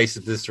kind of the basis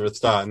of this for a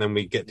start. And then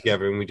we get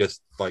together and we just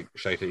like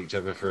shout at each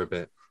other for a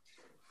bit.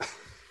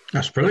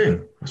 That's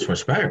brilliant. That's what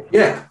it's about.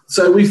 Yeah.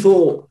 So we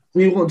thought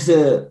we wanted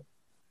to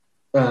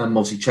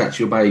obviously chat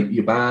to you about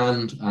your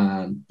band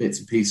and bits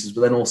and pieces,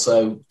 but then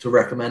also to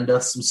recommend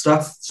us some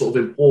stuff, sort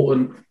of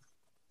important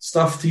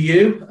stuff to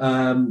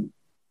you.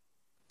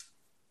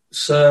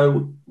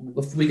 So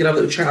we could have a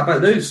little chat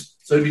about those.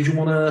 So did you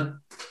want to...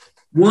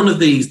 One of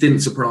these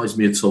didn't surprise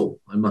me at all,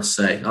 I must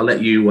say. I'll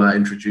let you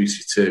introduce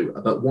you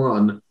to. But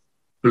one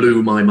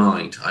blew my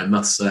mind, I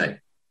must say.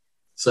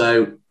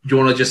 So do you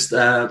want to just...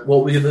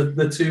 what were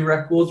the two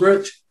records,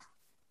 Rich?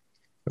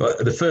 Well,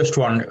 the first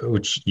one,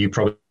 which you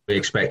probably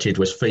expected,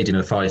 was Feeding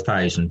the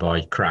 5,000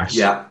 by Crass.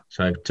 Yeah.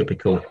 So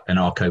typical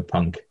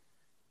anarcho-punk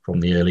from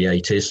the early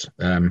 80s.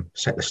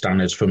 Set the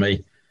standards for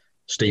me.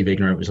 Steve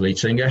Ignorant was lead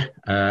singer.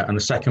 And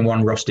the second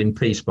one, Rust in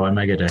Peace by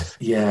Megadeth.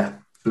 Yeah,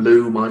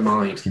 blew my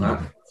mind,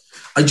 man.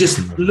 I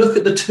just look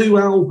at the two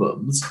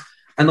albums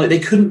and like they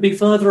couldn't be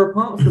further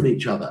apart from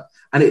each other.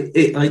 And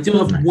I do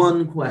have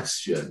one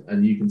question,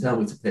 and you can tell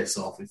me to piss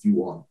off if you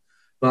want.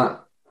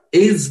 But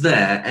is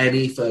there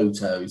any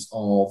photos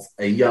of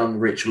a young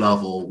Rich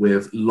Lovell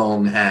with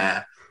long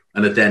hair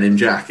and a denim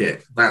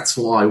jacket? That's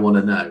what I want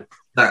to know.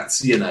 That's,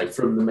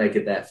 from the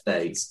Megadeth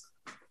days.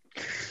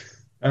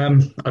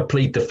 I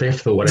plead the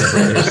fifth or whatever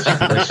it is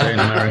they say in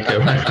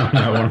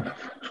America.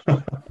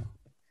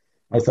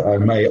 I thought I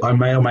may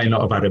or may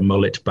not have had a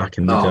mullet back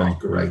in the day.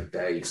 Great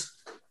days.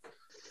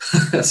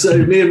 So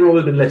me and Rob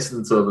have been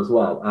listening to them as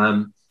well.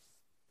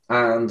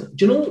 And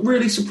do you know what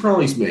really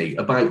surprised me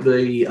about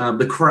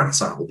the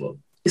Crass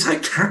album? Is how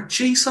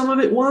catchy some of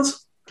it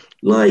was.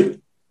 Like,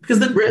 because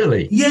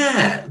really?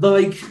 Yeah,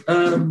 like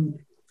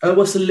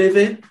What's the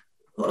Living?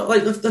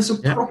 Like that's a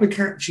proper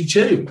catchy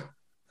tune.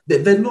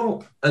 They're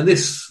not, and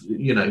this,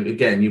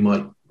 again, you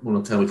might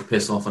want to tell me to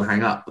piss off and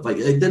hang up, but like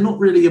they're not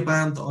really a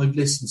band that I've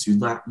listened to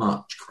that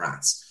much,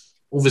 Crass.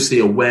 Obviously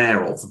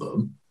aware of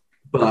them,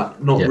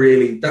 but not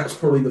really. That's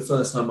probably the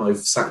first time I've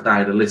sat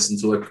down and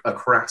listened to a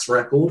Crass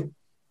record,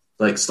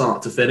 like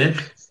start to finish,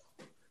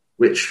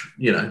 which,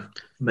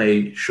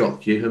 may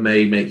shock you and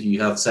may make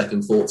you have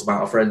second thoughts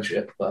about our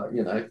friendship, but,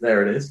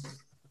 there it is.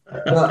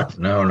 But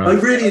no. I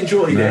really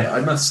enjoyed it, I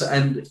must say.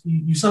 And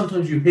you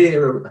sometimes you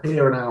hear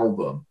an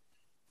album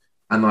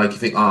and like you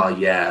think,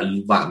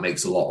 that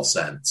makes a lot of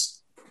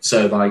sense.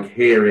 So like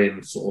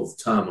hearing sort of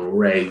Terminal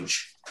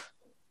Rage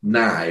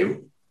now,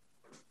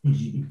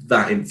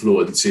 that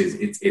influence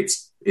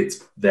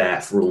it's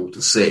there for all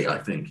to see, I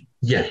think.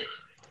 Yeah,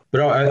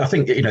 but I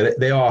think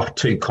they are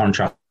two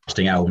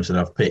contrasting albums that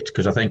I've picked,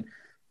 because I think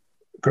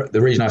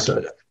the reason I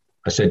said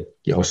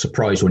I was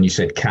surprised when you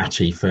said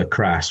catchy for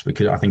Crass,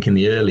 because I think in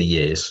the early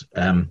years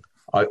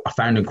I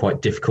found them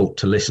quite difficult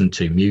to listen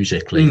to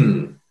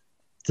musically.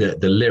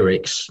 The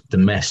lyrics, the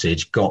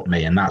message got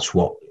me, and that's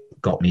what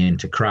got me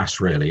into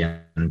Crass really.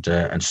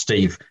 And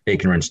Steve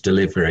Ignorant's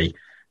delivery,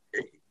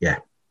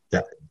 that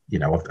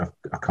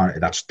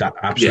that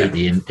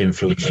absolutely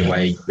influenced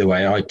the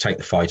way I take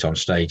the fight on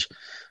stage.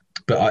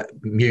 But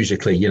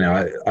musically,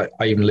 I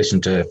even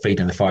listened to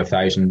Feeding the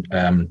 5,000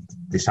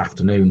 this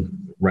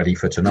afternoon, ready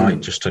for tonight,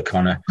 just to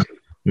kind of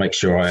make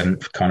sure I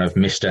hadn't kind of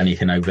missed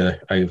anything over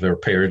a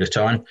period of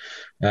time.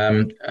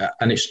 And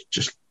it's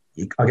just,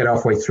 I get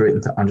halfway through it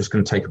and I'm just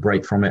going to take a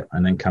break from it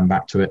and then come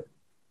back to it.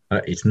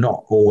 It's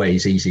not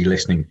always easy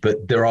listening,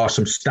 but there are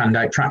some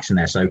standout tracks in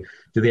there. So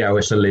Do the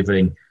Hours of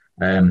Living,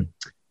 Banned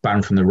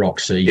from the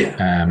Roxy,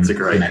 it's a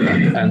great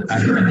and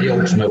the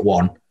ultimate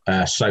one,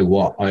 So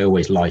What, I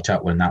always light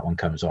up when that one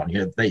comes on.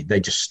 They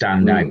just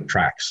stand out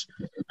tracks.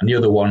 And the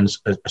other ones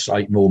are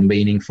slightly more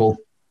meaningful,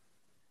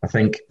 I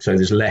think. So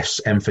there's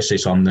less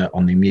emphasis on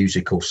the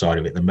musical side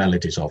of it, the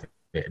melodies of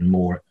it, and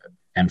more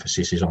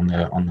emphasis is on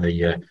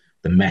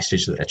the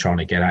message that they're trying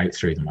to get out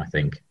through them, I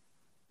think.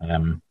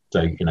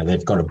 So,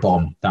 they've got a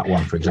bomb, that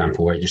one, for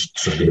example, where it just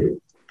sort of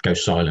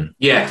goes silent.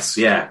 Yes,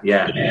 yeah.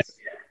 Yeah,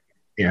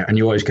 and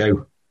you always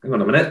go, hang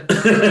on a minute.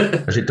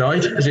 Has it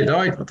died?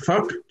 What the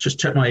fuck? Just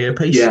check my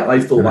earpiece. Yeah, I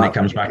thought that. It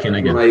comes back in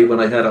again. When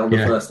I heard it on the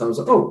first time, I was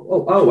like,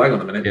 oh, hang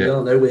on a minute.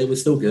 Yeah. No, we're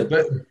still good.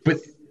 But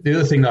the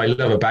other thing that I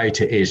love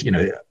about it is,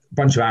 a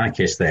bunch of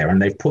anarchists there,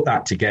 and they've put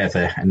that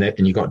together, and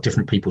you've got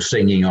different people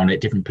singing on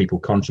it, different people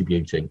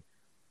contributing.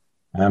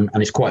 And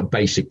it's quite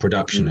basic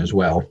production as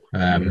well.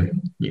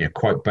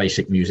 Quite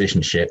basic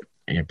musicianship.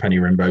 Penny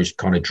Rimbaud's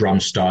kind of drum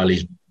style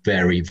is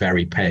very,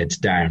 very pared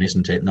down,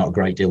 isn't it? Not a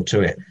great deal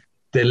to it.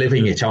 They're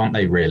living it, aren't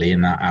they, really,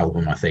 in that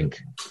album, I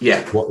think?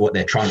 Yeah. What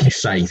they're trying to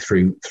say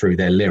through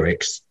their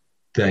lyrics,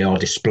 they are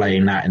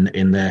displaying that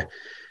in the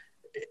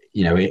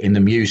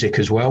music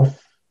as well.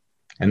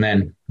 And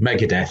then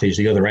Megadeth is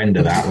the other end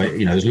of that, where,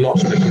 there's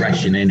lots of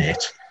aggression in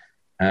it,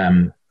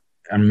 and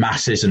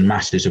masses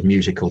of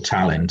musical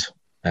talent.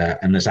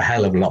 And there's a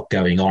hell of a lot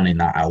going on in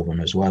that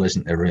album as well,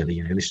 isn't there,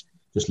 really?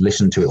 Just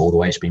listen to it all the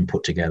way it's been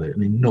put together.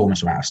 An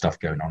enormous amount of stuff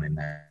going on in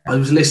there. I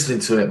was listening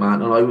to it,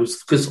 man, and I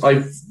was just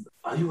like,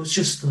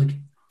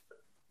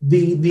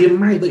 the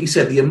amount that you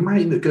said, the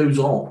amount that goes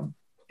on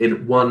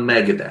in one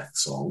Megadeth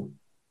song,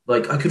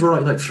 like I could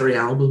write like 3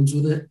 albums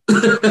with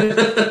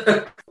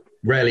it.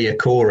 Rarely a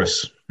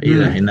chorus.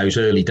 either in those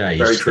early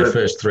days. The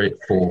first 3,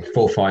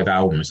 4, 5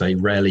 albums, they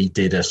rarely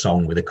did a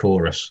song with a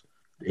chorus.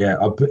 Yeah,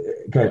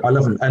 I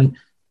love them. And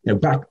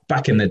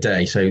back in the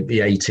day, so the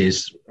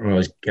 80s, when I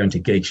was going to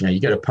gigs, you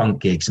go to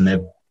punk gigs and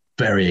they're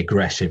very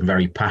aggressive,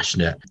 very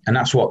passionate, and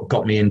that's what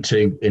got me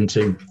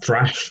into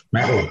thrash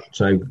metal.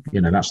 So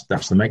that's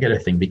the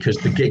Megadeth thing, because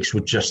the gigs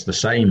were just the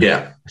same,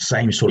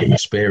 same sort of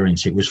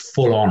experience. It was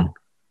full on,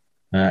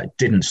 it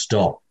didn't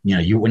stop.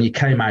 When you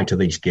came out of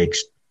these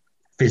gigs,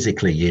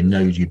 physically,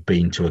 you'd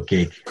been to a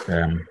gig.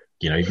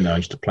 Even though I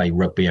used to play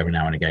rugby every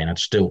now and again, I'd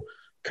still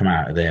come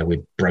out of there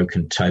with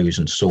broken toes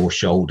and sore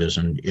shoulders,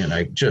 and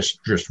just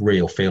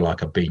real feel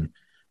like I've been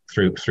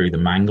through the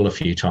mangle a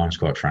few times,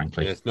 quite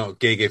frankly. Yeah, it's not a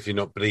gig if you're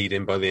not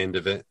bleeding by the end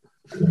of it.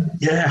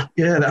 Yeah,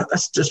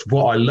 that's just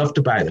what I loved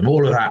about them.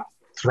 All of that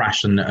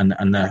thrash and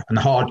the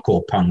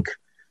hardcore punk,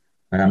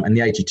 and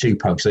the 82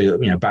 punk. So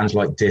bands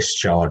like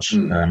Discharge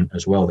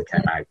as well that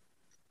came out.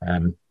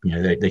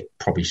 They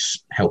probably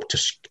helped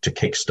to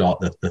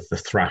kickstart the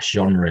thrash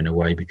genre in a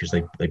way, because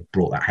they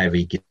brought that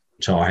heavy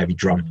guitar, heavy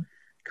drum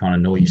kind of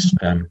noise.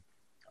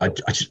 I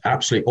just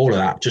absolutely, all of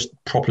that just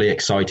properly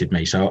excited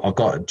me. So I've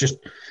got just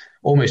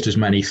almost as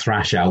many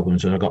thrash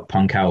albums as I got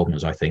punk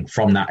albums, I think,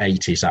 from that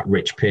 80s, that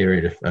rich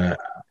period of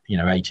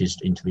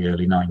 80s into the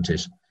early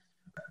 90s.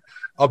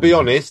 I'll be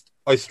honest,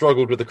 I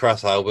struggled with the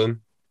Crass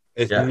album.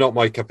 It's not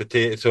my cup of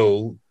tea at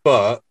all,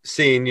 but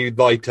seeing you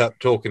light up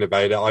talking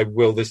about it, I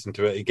will listen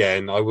to it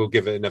again. I will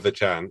give it another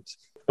chance.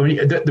 I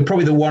mean,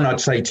 probably the one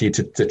I'd say to you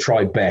to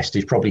try best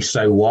is probably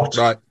So What,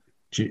 right?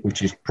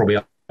 Which is probably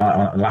on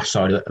the last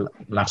side,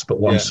 last but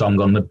one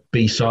song on the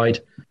B side,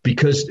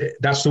 because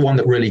that's the one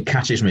that really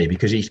catches me,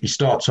 because he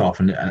starts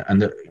off and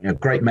the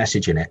great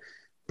message in it,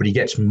 but he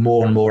gets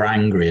more and more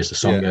angry as the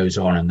song goes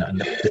on, and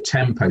the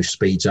tempo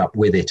speeds up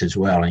with it as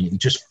well, and you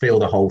just feel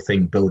the whole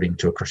thing building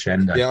to a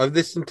crescendo. Yeah, I've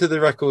listened to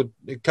the record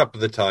a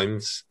couple of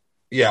times.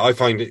 Yeah, I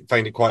find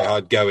it quite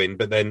hard going,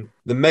 but then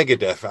the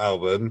Megadeth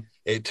album,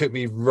 it took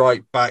me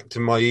right back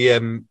to my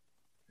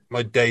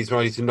my days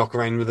when I used to knock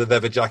around with a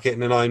leather jacket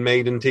and an Iron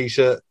Maiden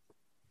t-shirt.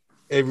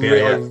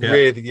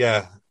 Really,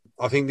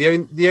 I think the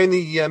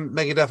only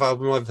Megadeth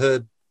album I've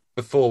heard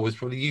before was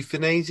probably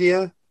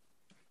Euthanasia,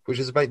 which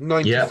was about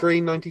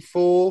 93,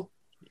 94.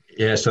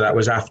 Yeah, so that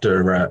was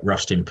after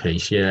Rust in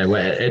Peace. Yeah,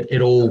 where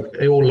it all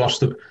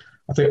lost the.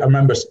 I think I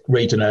remember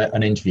reading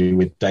an interview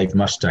with Dave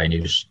Mustaine,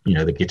 who's the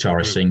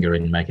guitarist singer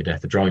in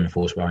Megadeth, the driving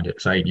force behind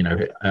it, saying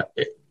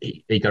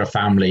he got a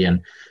family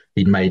and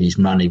he'd made his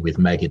money with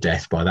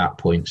Megadeth by that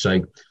point.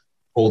 So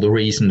all the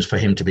reasons for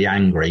him to be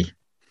angry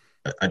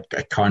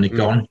had kind of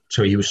gone.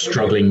 So he was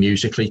struggling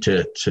musically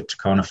to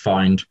kind of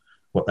find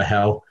what the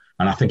hell.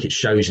 And I think it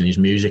shows in his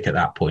music at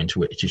that point,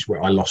 which is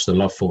where I lost the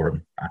love for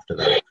him after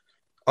that.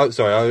 I'm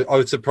sorry, I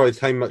was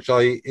surprised how much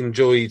I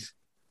enjoyed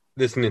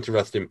listening to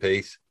Rust in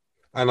Peace.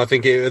 And I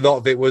think a lot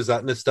of it was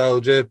that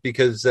nostalgia,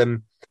 because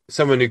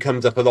someone who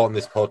comes up a lot on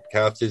this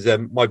podcast is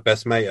my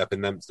best mate up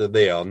in Leominster,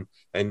 Leon.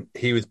 And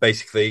he was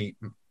basically,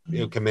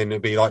 he'll come in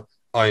and be like,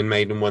 Iron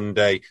Maiden one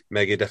day,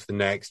 Megadeth the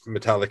next,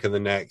 Metallica the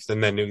next,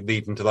 and then it would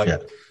lead into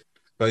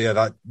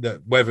But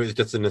that whether it's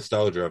just the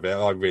nostalgia of it,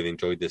 I really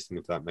enjoyed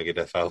listening to that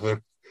Megadeth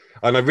album.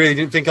 And I really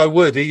didn't think I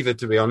would either,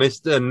 to be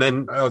honest. And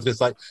then I was just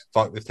like,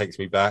 fuck, this takes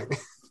me back.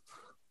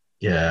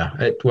 Yeah,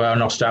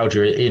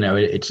 nostalgia,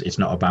 it's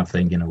not a bad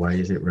thing in a way,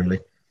 is it really?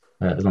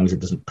 As long as it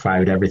doesn't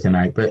cloud everything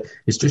out. But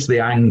it's just the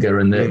anger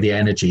and the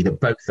energy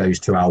that both those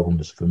two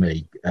albums, for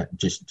me,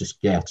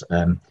 just get.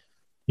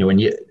 When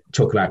you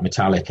talk about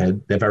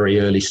Metallica, their very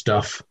early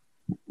stuff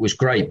was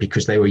great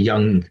because they were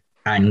young,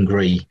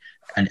 angry,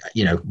 and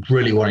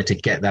really wanted to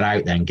get that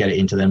out there and get it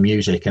into their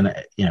music. And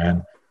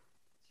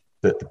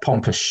the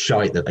pompous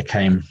shite that they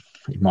came,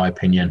 in my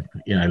opinion,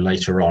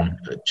 later on,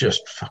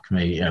 just fuck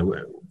me.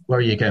 Where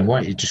are you going? Why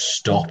don't you just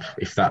stop?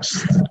 If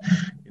that's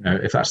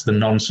if that's the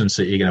nonsense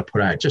that you're going to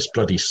put out, just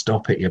bloody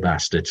stop it, you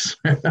bastards!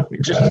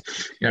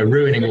 Just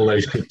ruining all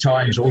those good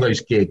times, all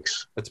those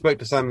gigs. I spoke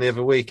to Sam the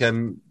other week,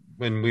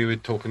 when we were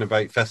talking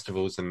about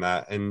festivals and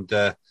that, and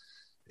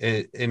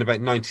in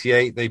about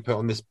 98 they put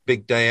on this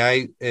big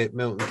day out at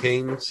Milton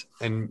Keynes,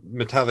 and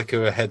Metallica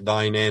were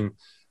headlining,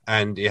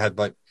 and you had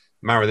like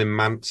Marilyn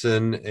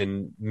Manson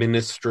and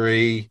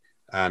Ministry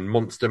and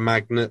Monster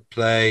Magnet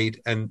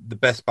played, and the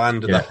best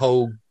band of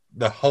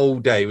the whole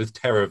day was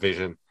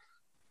Terrorvision.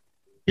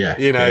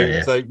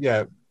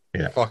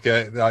 Fuck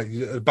it, like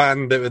a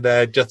band that were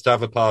there just to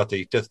have a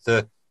party, just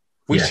to.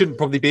 We shouldn't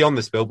probably be on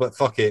this bill, but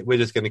fuck it, we're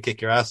just going to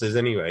kick your asses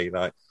anyway.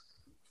 Well,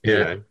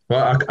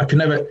 I can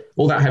never,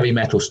 all that heavy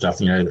metal stuff,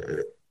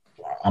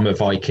 I'm a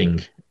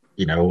Viking,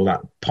 all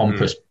that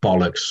pompous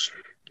bollocks,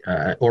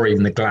 or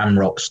even the glam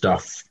rock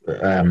stuff,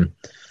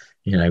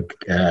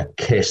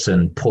 Kiss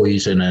and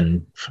Poison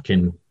and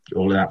fucking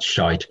all of that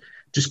shite.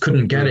 Just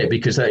couldn't get it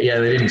because they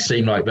didn't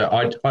seem like.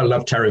 But I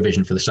love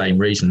Terrorvision for the same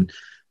reason.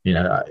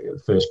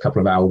 First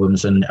couple of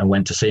albums, and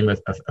went to see them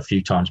a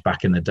few times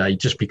back in the day,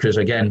 just because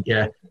again,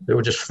 they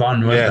were just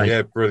fun, weren't they?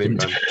 Yeah, brilliant.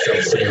 Didn't take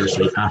themselves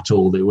seriously at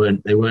all. They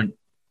weren't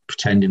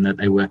pretending that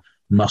they were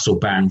muscle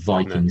bound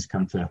Vikings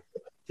come to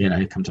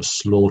come to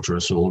slaughter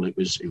us all. It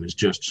was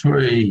just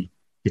 3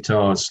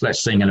 guitars.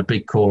 Let's sing in a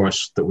big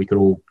chorus that we could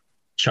all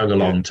chug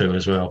along to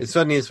as well. It's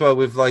funny as well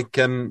with like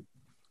the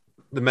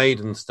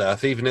Maiden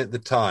stuff. Even at the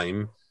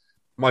time,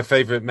 my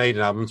favourite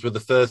Maiden albums were the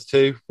first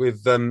 2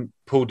 with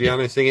Paul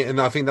Di'Anno singing, and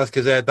I think that's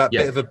because they had that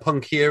bit of a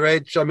punkier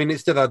edge. I mean, it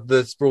still had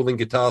the sprawling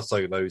guitar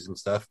solos and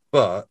stuff,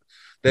 but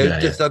they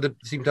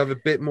seemed to have a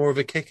bit more of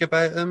a kick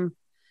about them.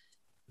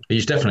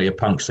 He's definitely a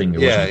punk singer,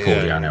 wasn't Paul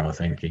Di'Anno? I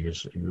think he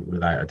was,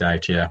 without a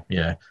doubt.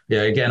 Yeah.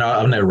 Again,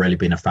 I've never really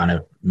been a fan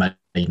of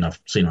Maiden.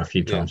 I've seen them a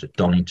few times at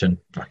Donington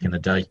back in the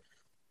day.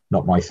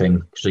 Not my thing,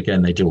 because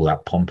again, they do all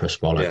that pompous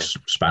bollocks,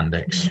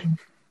 spandex.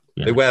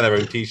 They wear their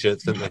own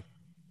T-shirts, don't they?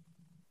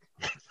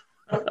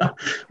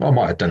 Well, I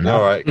might have done that.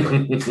 All right.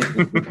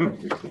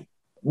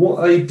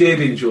 What I did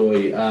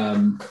enjoy,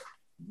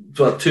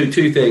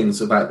 two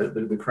things about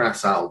the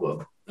Crass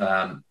album,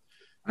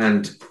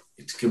 and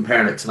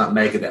comparing it to that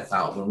Megadeth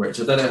album, Rich.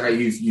 I don't know how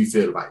you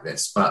feel about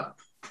this, but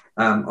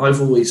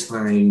I've always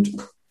found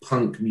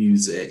punk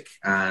music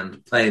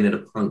and playing in a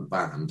punk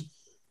band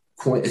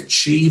quite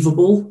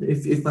achievable,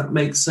 if that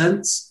makes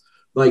sense.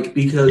 Like,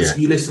 because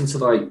you listen to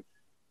like,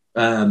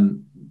 I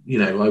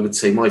would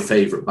say my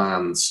favourite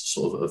bands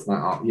sort of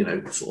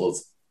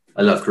that,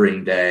 I love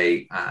Green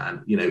Day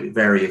and,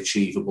 very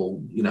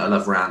achievable. I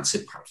love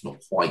Rancid, perhaps not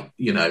quite, but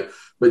do you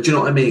know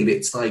what I mean?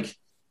 It's like,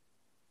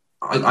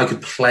 I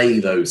could play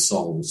those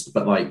songs,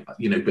 but like,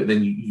 but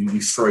then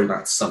you throw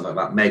that something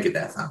like that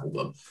Megadeth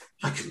album,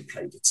 I couldn't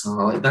play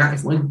guitar like that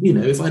if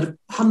I had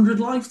 100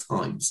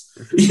 lifetimes,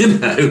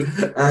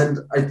 and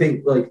I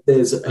think like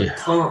there's a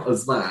part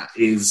of that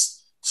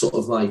is sort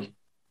of like,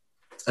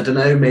 I don't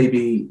know,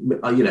 maybe,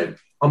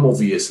 I'm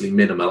obviously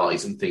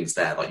minimalising things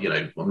there. Like,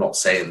 I'm not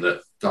saying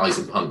that guys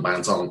in punk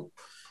bands aren't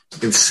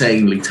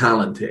insanely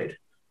talented,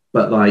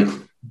 but like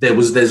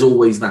there's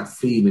always that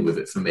feeling with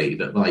it for me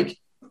that like,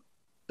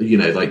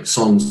 like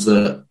songs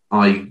that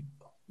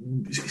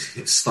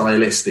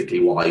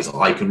stylistically wise,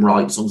 I can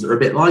write songs that are a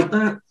bit like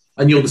that.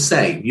 And you're the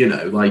same,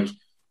 like,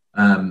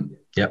 I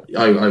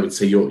would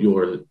say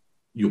you're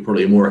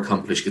probably a more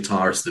accomplished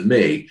guitarist than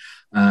me.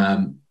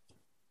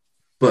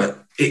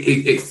 But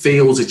it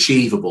feels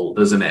achievable,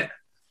 doesn't it?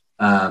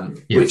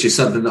 Which is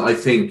something that I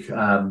think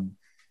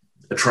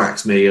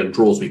attracts me and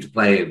draws me to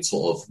play in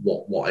sort of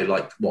what I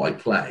like, what I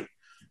play.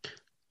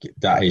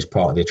 That is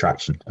part of the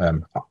attraction.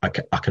 I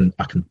can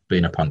be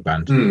in a punk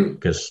band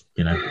because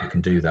I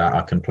can do that.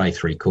 I can play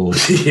 3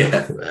 chords.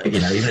 Even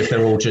if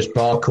they're all just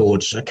bar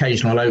chords,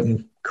 occasional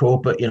open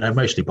chord, but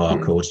mostly bar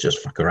chords. Just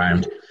fuck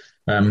around,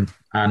 and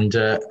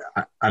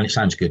it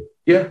sounds good.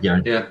 You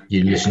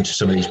listen to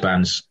some of these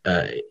bands.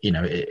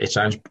 It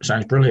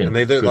sounds brilliant. And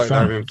they look like they're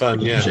having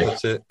fun. Yeah,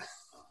 that's it.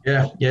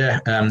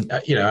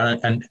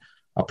 And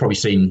I've probably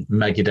seen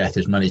Megadeth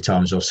as many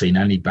times as I've seen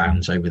any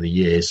bands over the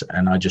years,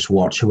 and I just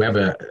watch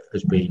whoever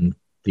has been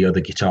the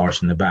other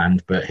guitarist in the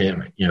band, but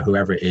him,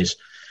 whoever it is,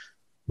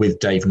 with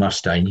Dave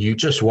Mustaine, you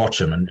just watch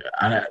them, and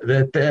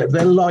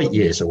they're light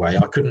years away.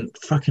 I couldn't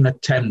fucking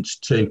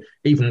attempt to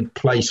even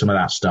play some of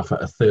that stuff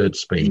at a 3rd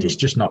speed. It's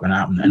just not going to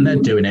happen, and they're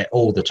doing it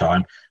all the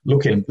time,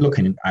 looking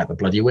out the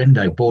bloody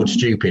window, bored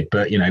stupid.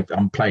 But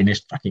I'm playing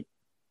this fucking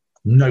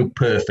note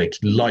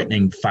perfect,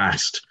 lightning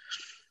fast.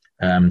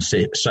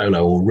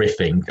 Solo or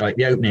riffing, like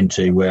the opening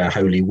to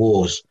Holy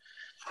Wars.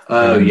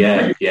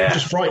 It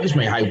just frightens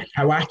me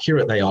how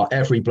accurate they are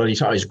every bloody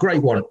time. It's a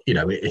great one,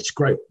 it's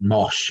great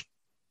mosh.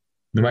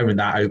 The moment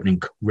that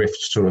opening riff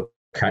sort of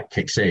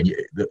kicks in,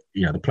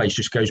 the place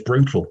just goes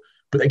brutal.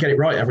 But they get it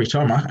right every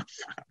time.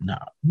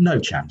 No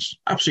chance,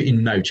 absolutely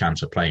no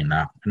chance of playing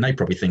that. And they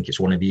probably think it's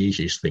one of the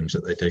easiest things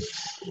that they do.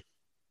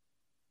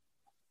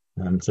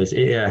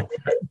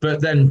 But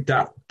then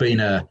that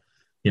being a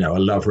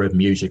lover of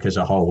music as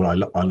a whole, I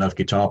love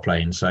guitar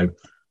playing, so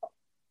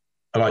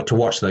I like to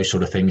watch those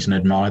sort of things and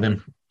admire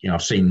them.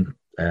 I've seen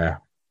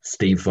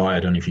Steve Vai. I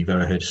don't know if you've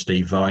ever heard of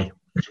Steve Vai.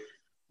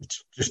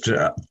 It's just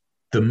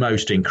the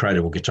most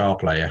incredible guitar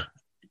player.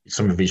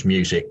 Some of his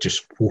music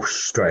just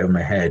whoosh straight on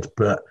my head,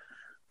 but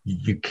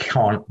you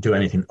can't do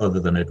anything other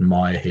than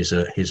admire his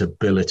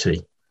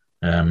ability.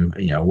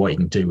 What he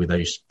can do with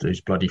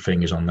those bloody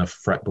fingers on the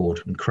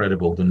fretboard,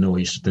 incredible. The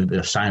noise,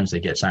 the sounds that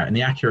he gets out, and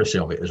the accuracy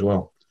of it as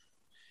well.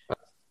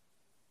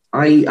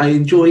 I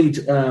enjoyed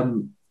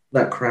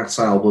that Crass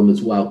album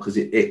as well because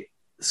it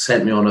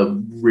sent me on a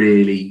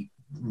really,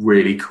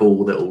 really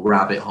cool little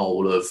rabbit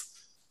hole of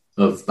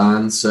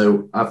bands.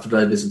 So after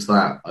I listened to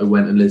that, I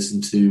went and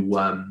listened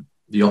to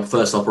the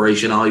first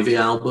Operation Ivy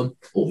album,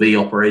 or the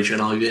Operation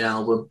Ivy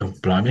album. Oh,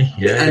 blimey.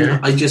 Yeah.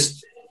 And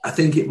I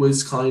think it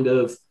was kind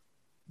of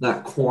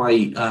that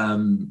quite,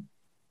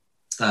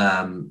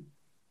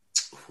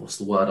 what's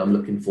the word I'm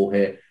looking for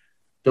here?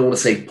 Don't want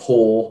to say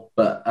poor,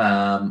 but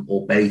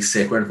or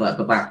basic or anything like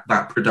that, but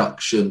that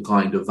production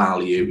kind of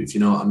value, if you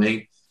know what I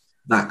mean.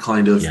 That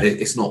kind of,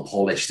 it's not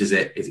polished, is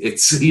it?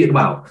 It's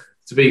well,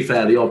 to be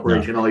fair, the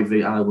Operation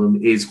Ivy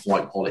album is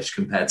quite polished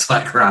compared to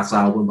that Crass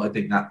album. I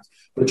think that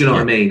But do you know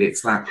what I mean?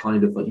 It's that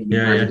kind of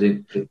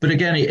But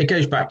again, it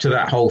goes back to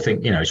that whole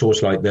thing. It's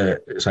always like the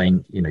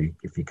saying,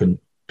 if you can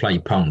play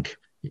punk,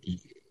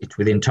 it's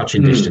within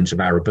touching distance of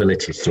our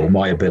abilities or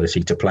my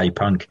ability to play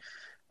punk.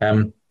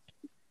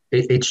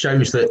 It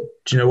shows that,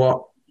 do you know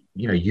what?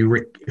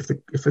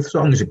 If the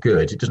songs are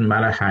good, it doesn't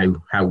matter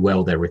how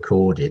well they're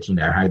recorded,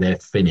 how they're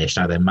finished,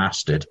 how they're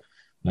mastered,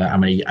 how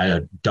many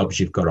dubs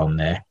you've got on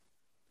there.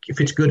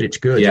 If it's good, it's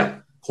good. Yeah,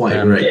 quite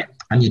agree.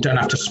 And you don't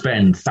have to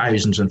spend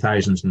thousands and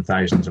thousands and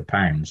thousands of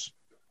pounds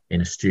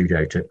in a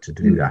studio to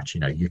do that.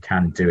 You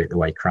can do it the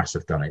way Crass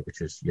have done it,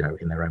 which is,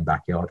 in their own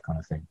backyard kind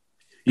of thing.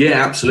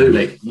 Yeah,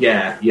 absolutely.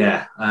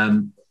 Yeah.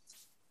 An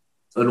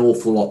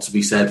awful lot to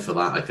be said for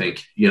that, I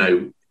think.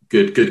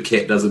 Good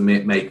kit doesn't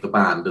make the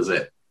band, does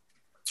it?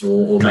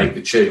 Or make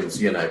the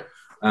tunes, Yeah,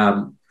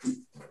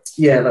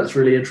 that's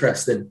really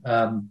interesting.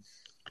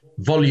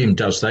 Volume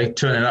does, they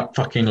turn it up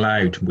fucking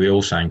loud. We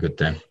all sound good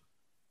then.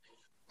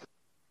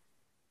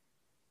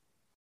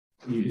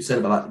 You said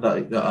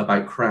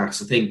about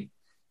Crass. I think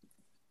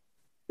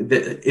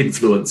the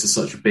influence is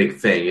such a big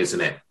thing,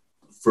 isn't it?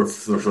 For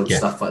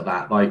stuff like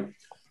that, I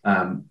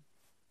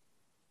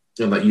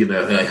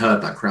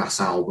heard that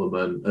Crass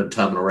album and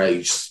Terminal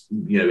Rage.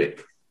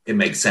 It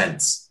makes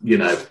sense.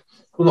 Well,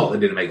 not that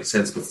it didn't make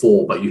sense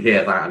before, but you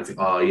hear that and you think,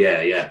 oh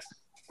yeah.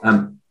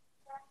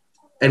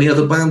 Any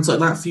other bands like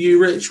that for you,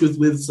 Rich? With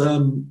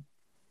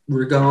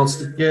regards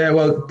to... Yeah,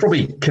 well,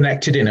 probably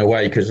connected in a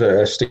way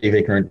because Steve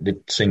Ignorant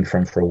did sing with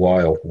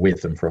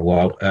them for a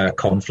while.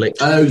 Conflict.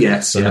 Oh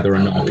yes, another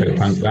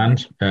anarcho-punk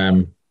band.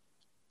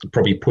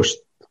 Probably pushed,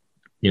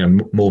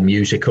 more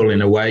musical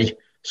in a way,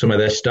 some of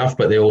their stuff,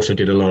 but they also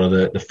did a lot of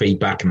the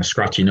feedback and the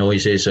scratchy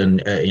noises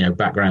and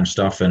background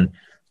stuff and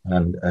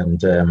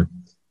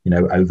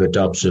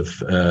overdubs of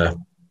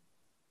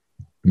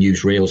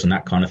newsreels and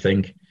that kind of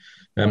thing.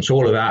 So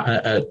all of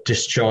that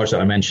Discharge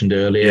that I mentioned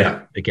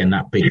earlier, again,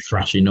 that big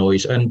thrashy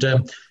noise, and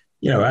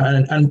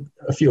and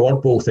a few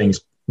oddball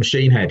things.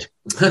 Machine Head,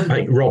 I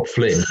think Rob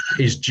Flynn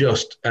is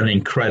just an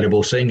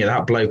incredible singer.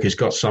 That bloke has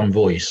got some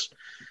voice,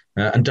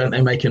 and don't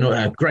they make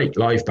a great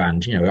live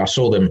band? I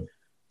saw them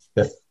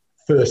their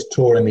first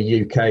tour in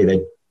the UK.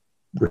 They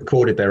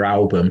recorded their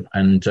album,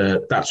 and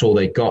that's all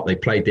they got. They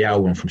played the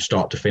album from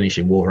start to finish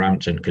in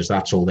Wolverhampton because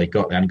that's all they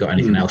got. They hadn't got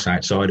anything else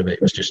outside of it.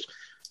 It was just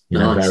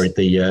varied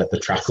the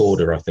track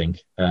order, I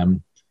think.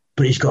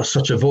 But he's got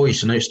such a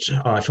voice, and it's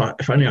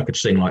if only I could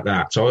sing like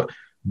that. So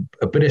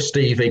a bit of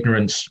Steve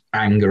Ignorant's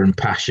anger and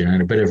passion,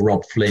 and a bit of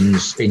Rob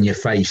Flynn's in your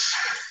face,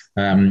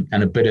 and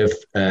a bit of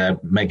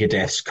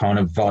Megadeth's kind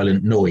of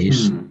violent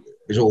noise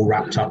is all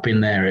wrapped up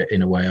in there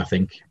in a way, I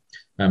think.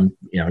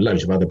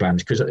 Loads of other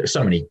bands, because there's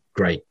so many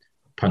great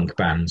punk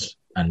bands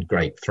and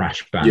great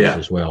thrash bands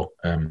as well.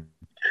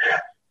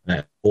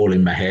 All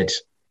in my head,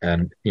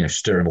 and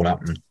stir them all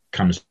up and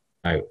comes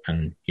out,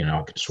 and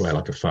I could swear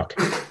like a fuck.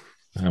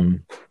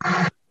 And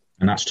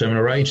that's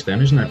Terminal Rage then,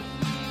 isn't it?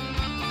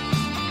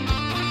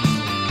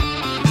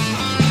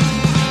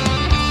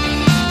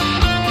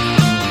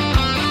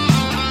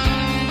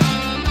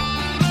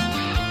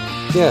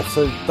 Yeah,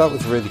 so that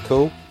was really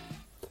cool.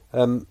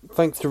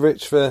 Thanks to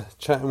Rich for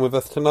chatting with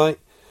us tonight.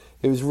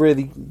 It was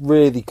really,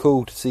 really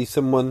cool to see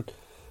someone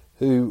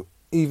who,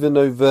 even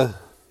over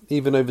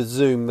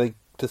Zoom, they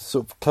just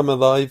sort of come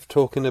alive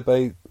talking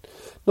about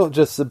not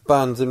just the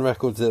bands and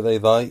records that they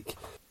like,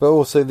 but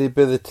also the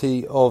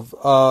ability of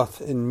art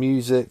and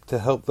music to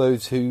help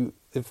those who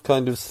have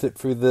kind of slipped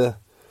through the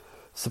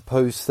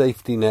supposed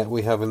safety net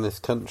we have in this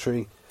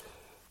country.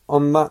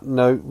 On that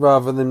note,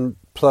 rather than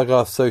plug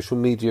our social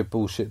media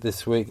bullshit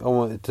this week, I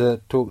wanted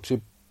to talk to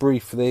you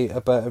briefly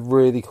about a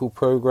really cool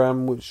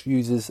program which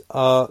uses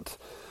art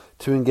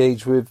to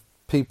engage with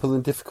people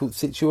in difficult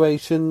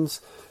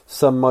situations.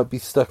 Some might be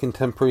stuck in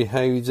temporary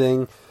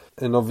housing,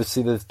 and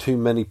obviously there's too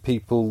many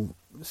people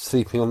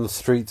sleeping on the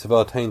streets of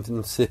our towns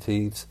and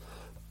cities.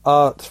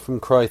 Art from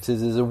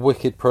Crisis is a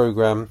wicked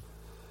program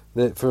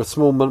that for a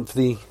small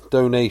monthly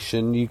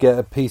donation you get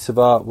a piece of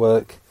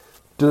artwork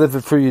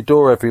delivered through your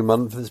door every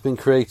month that's been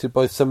created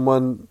by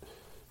someone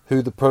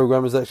who the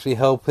program is actually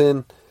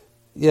helping.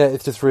 Yeah,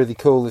 it's just really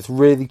cool. It's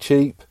really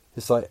cheap.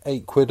 It's like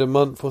 £8 a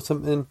month or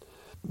something.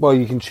 Well,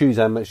 you can choose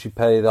how much you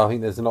pay. I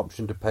think there's an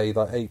option to pay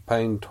like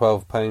 £8,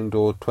 £12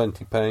 or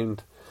 £20.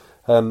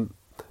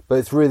 But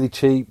it's really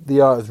cheap.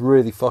 The art is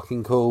really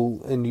fucking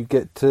cool, and you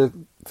get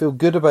to feel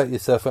good about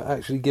yourself for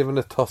actually giving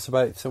a toss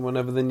about someone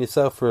other than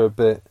yourself for a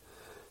bit.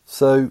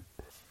 So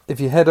if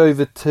you head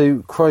over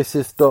to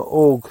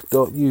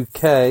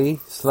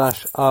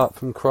crisis.org.uk/art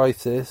from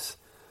crisis,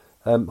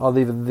 I'll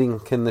leave a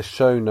link in the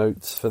show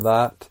notes for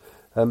that.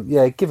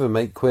 Give them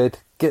 £8,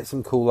 get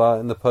some cool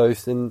art in the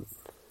post, and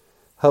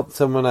help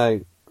someone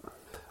out.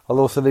 I'll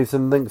also leave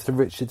some links to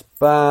Richard's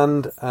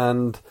band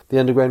and the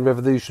Underground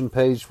Revolution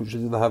page, which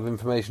will have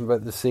information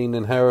about the scene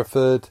in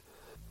Hereford.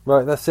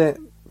 Right, that's it.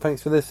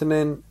 Thanks for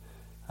listening,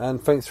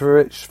 and thanks for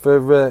Rich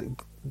for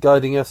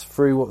guiding us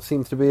through what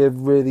seems to be a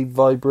really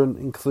vibrant,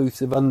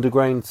 inclusive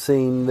underground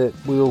scene that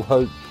we all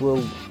hope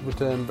will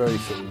return very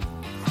soon.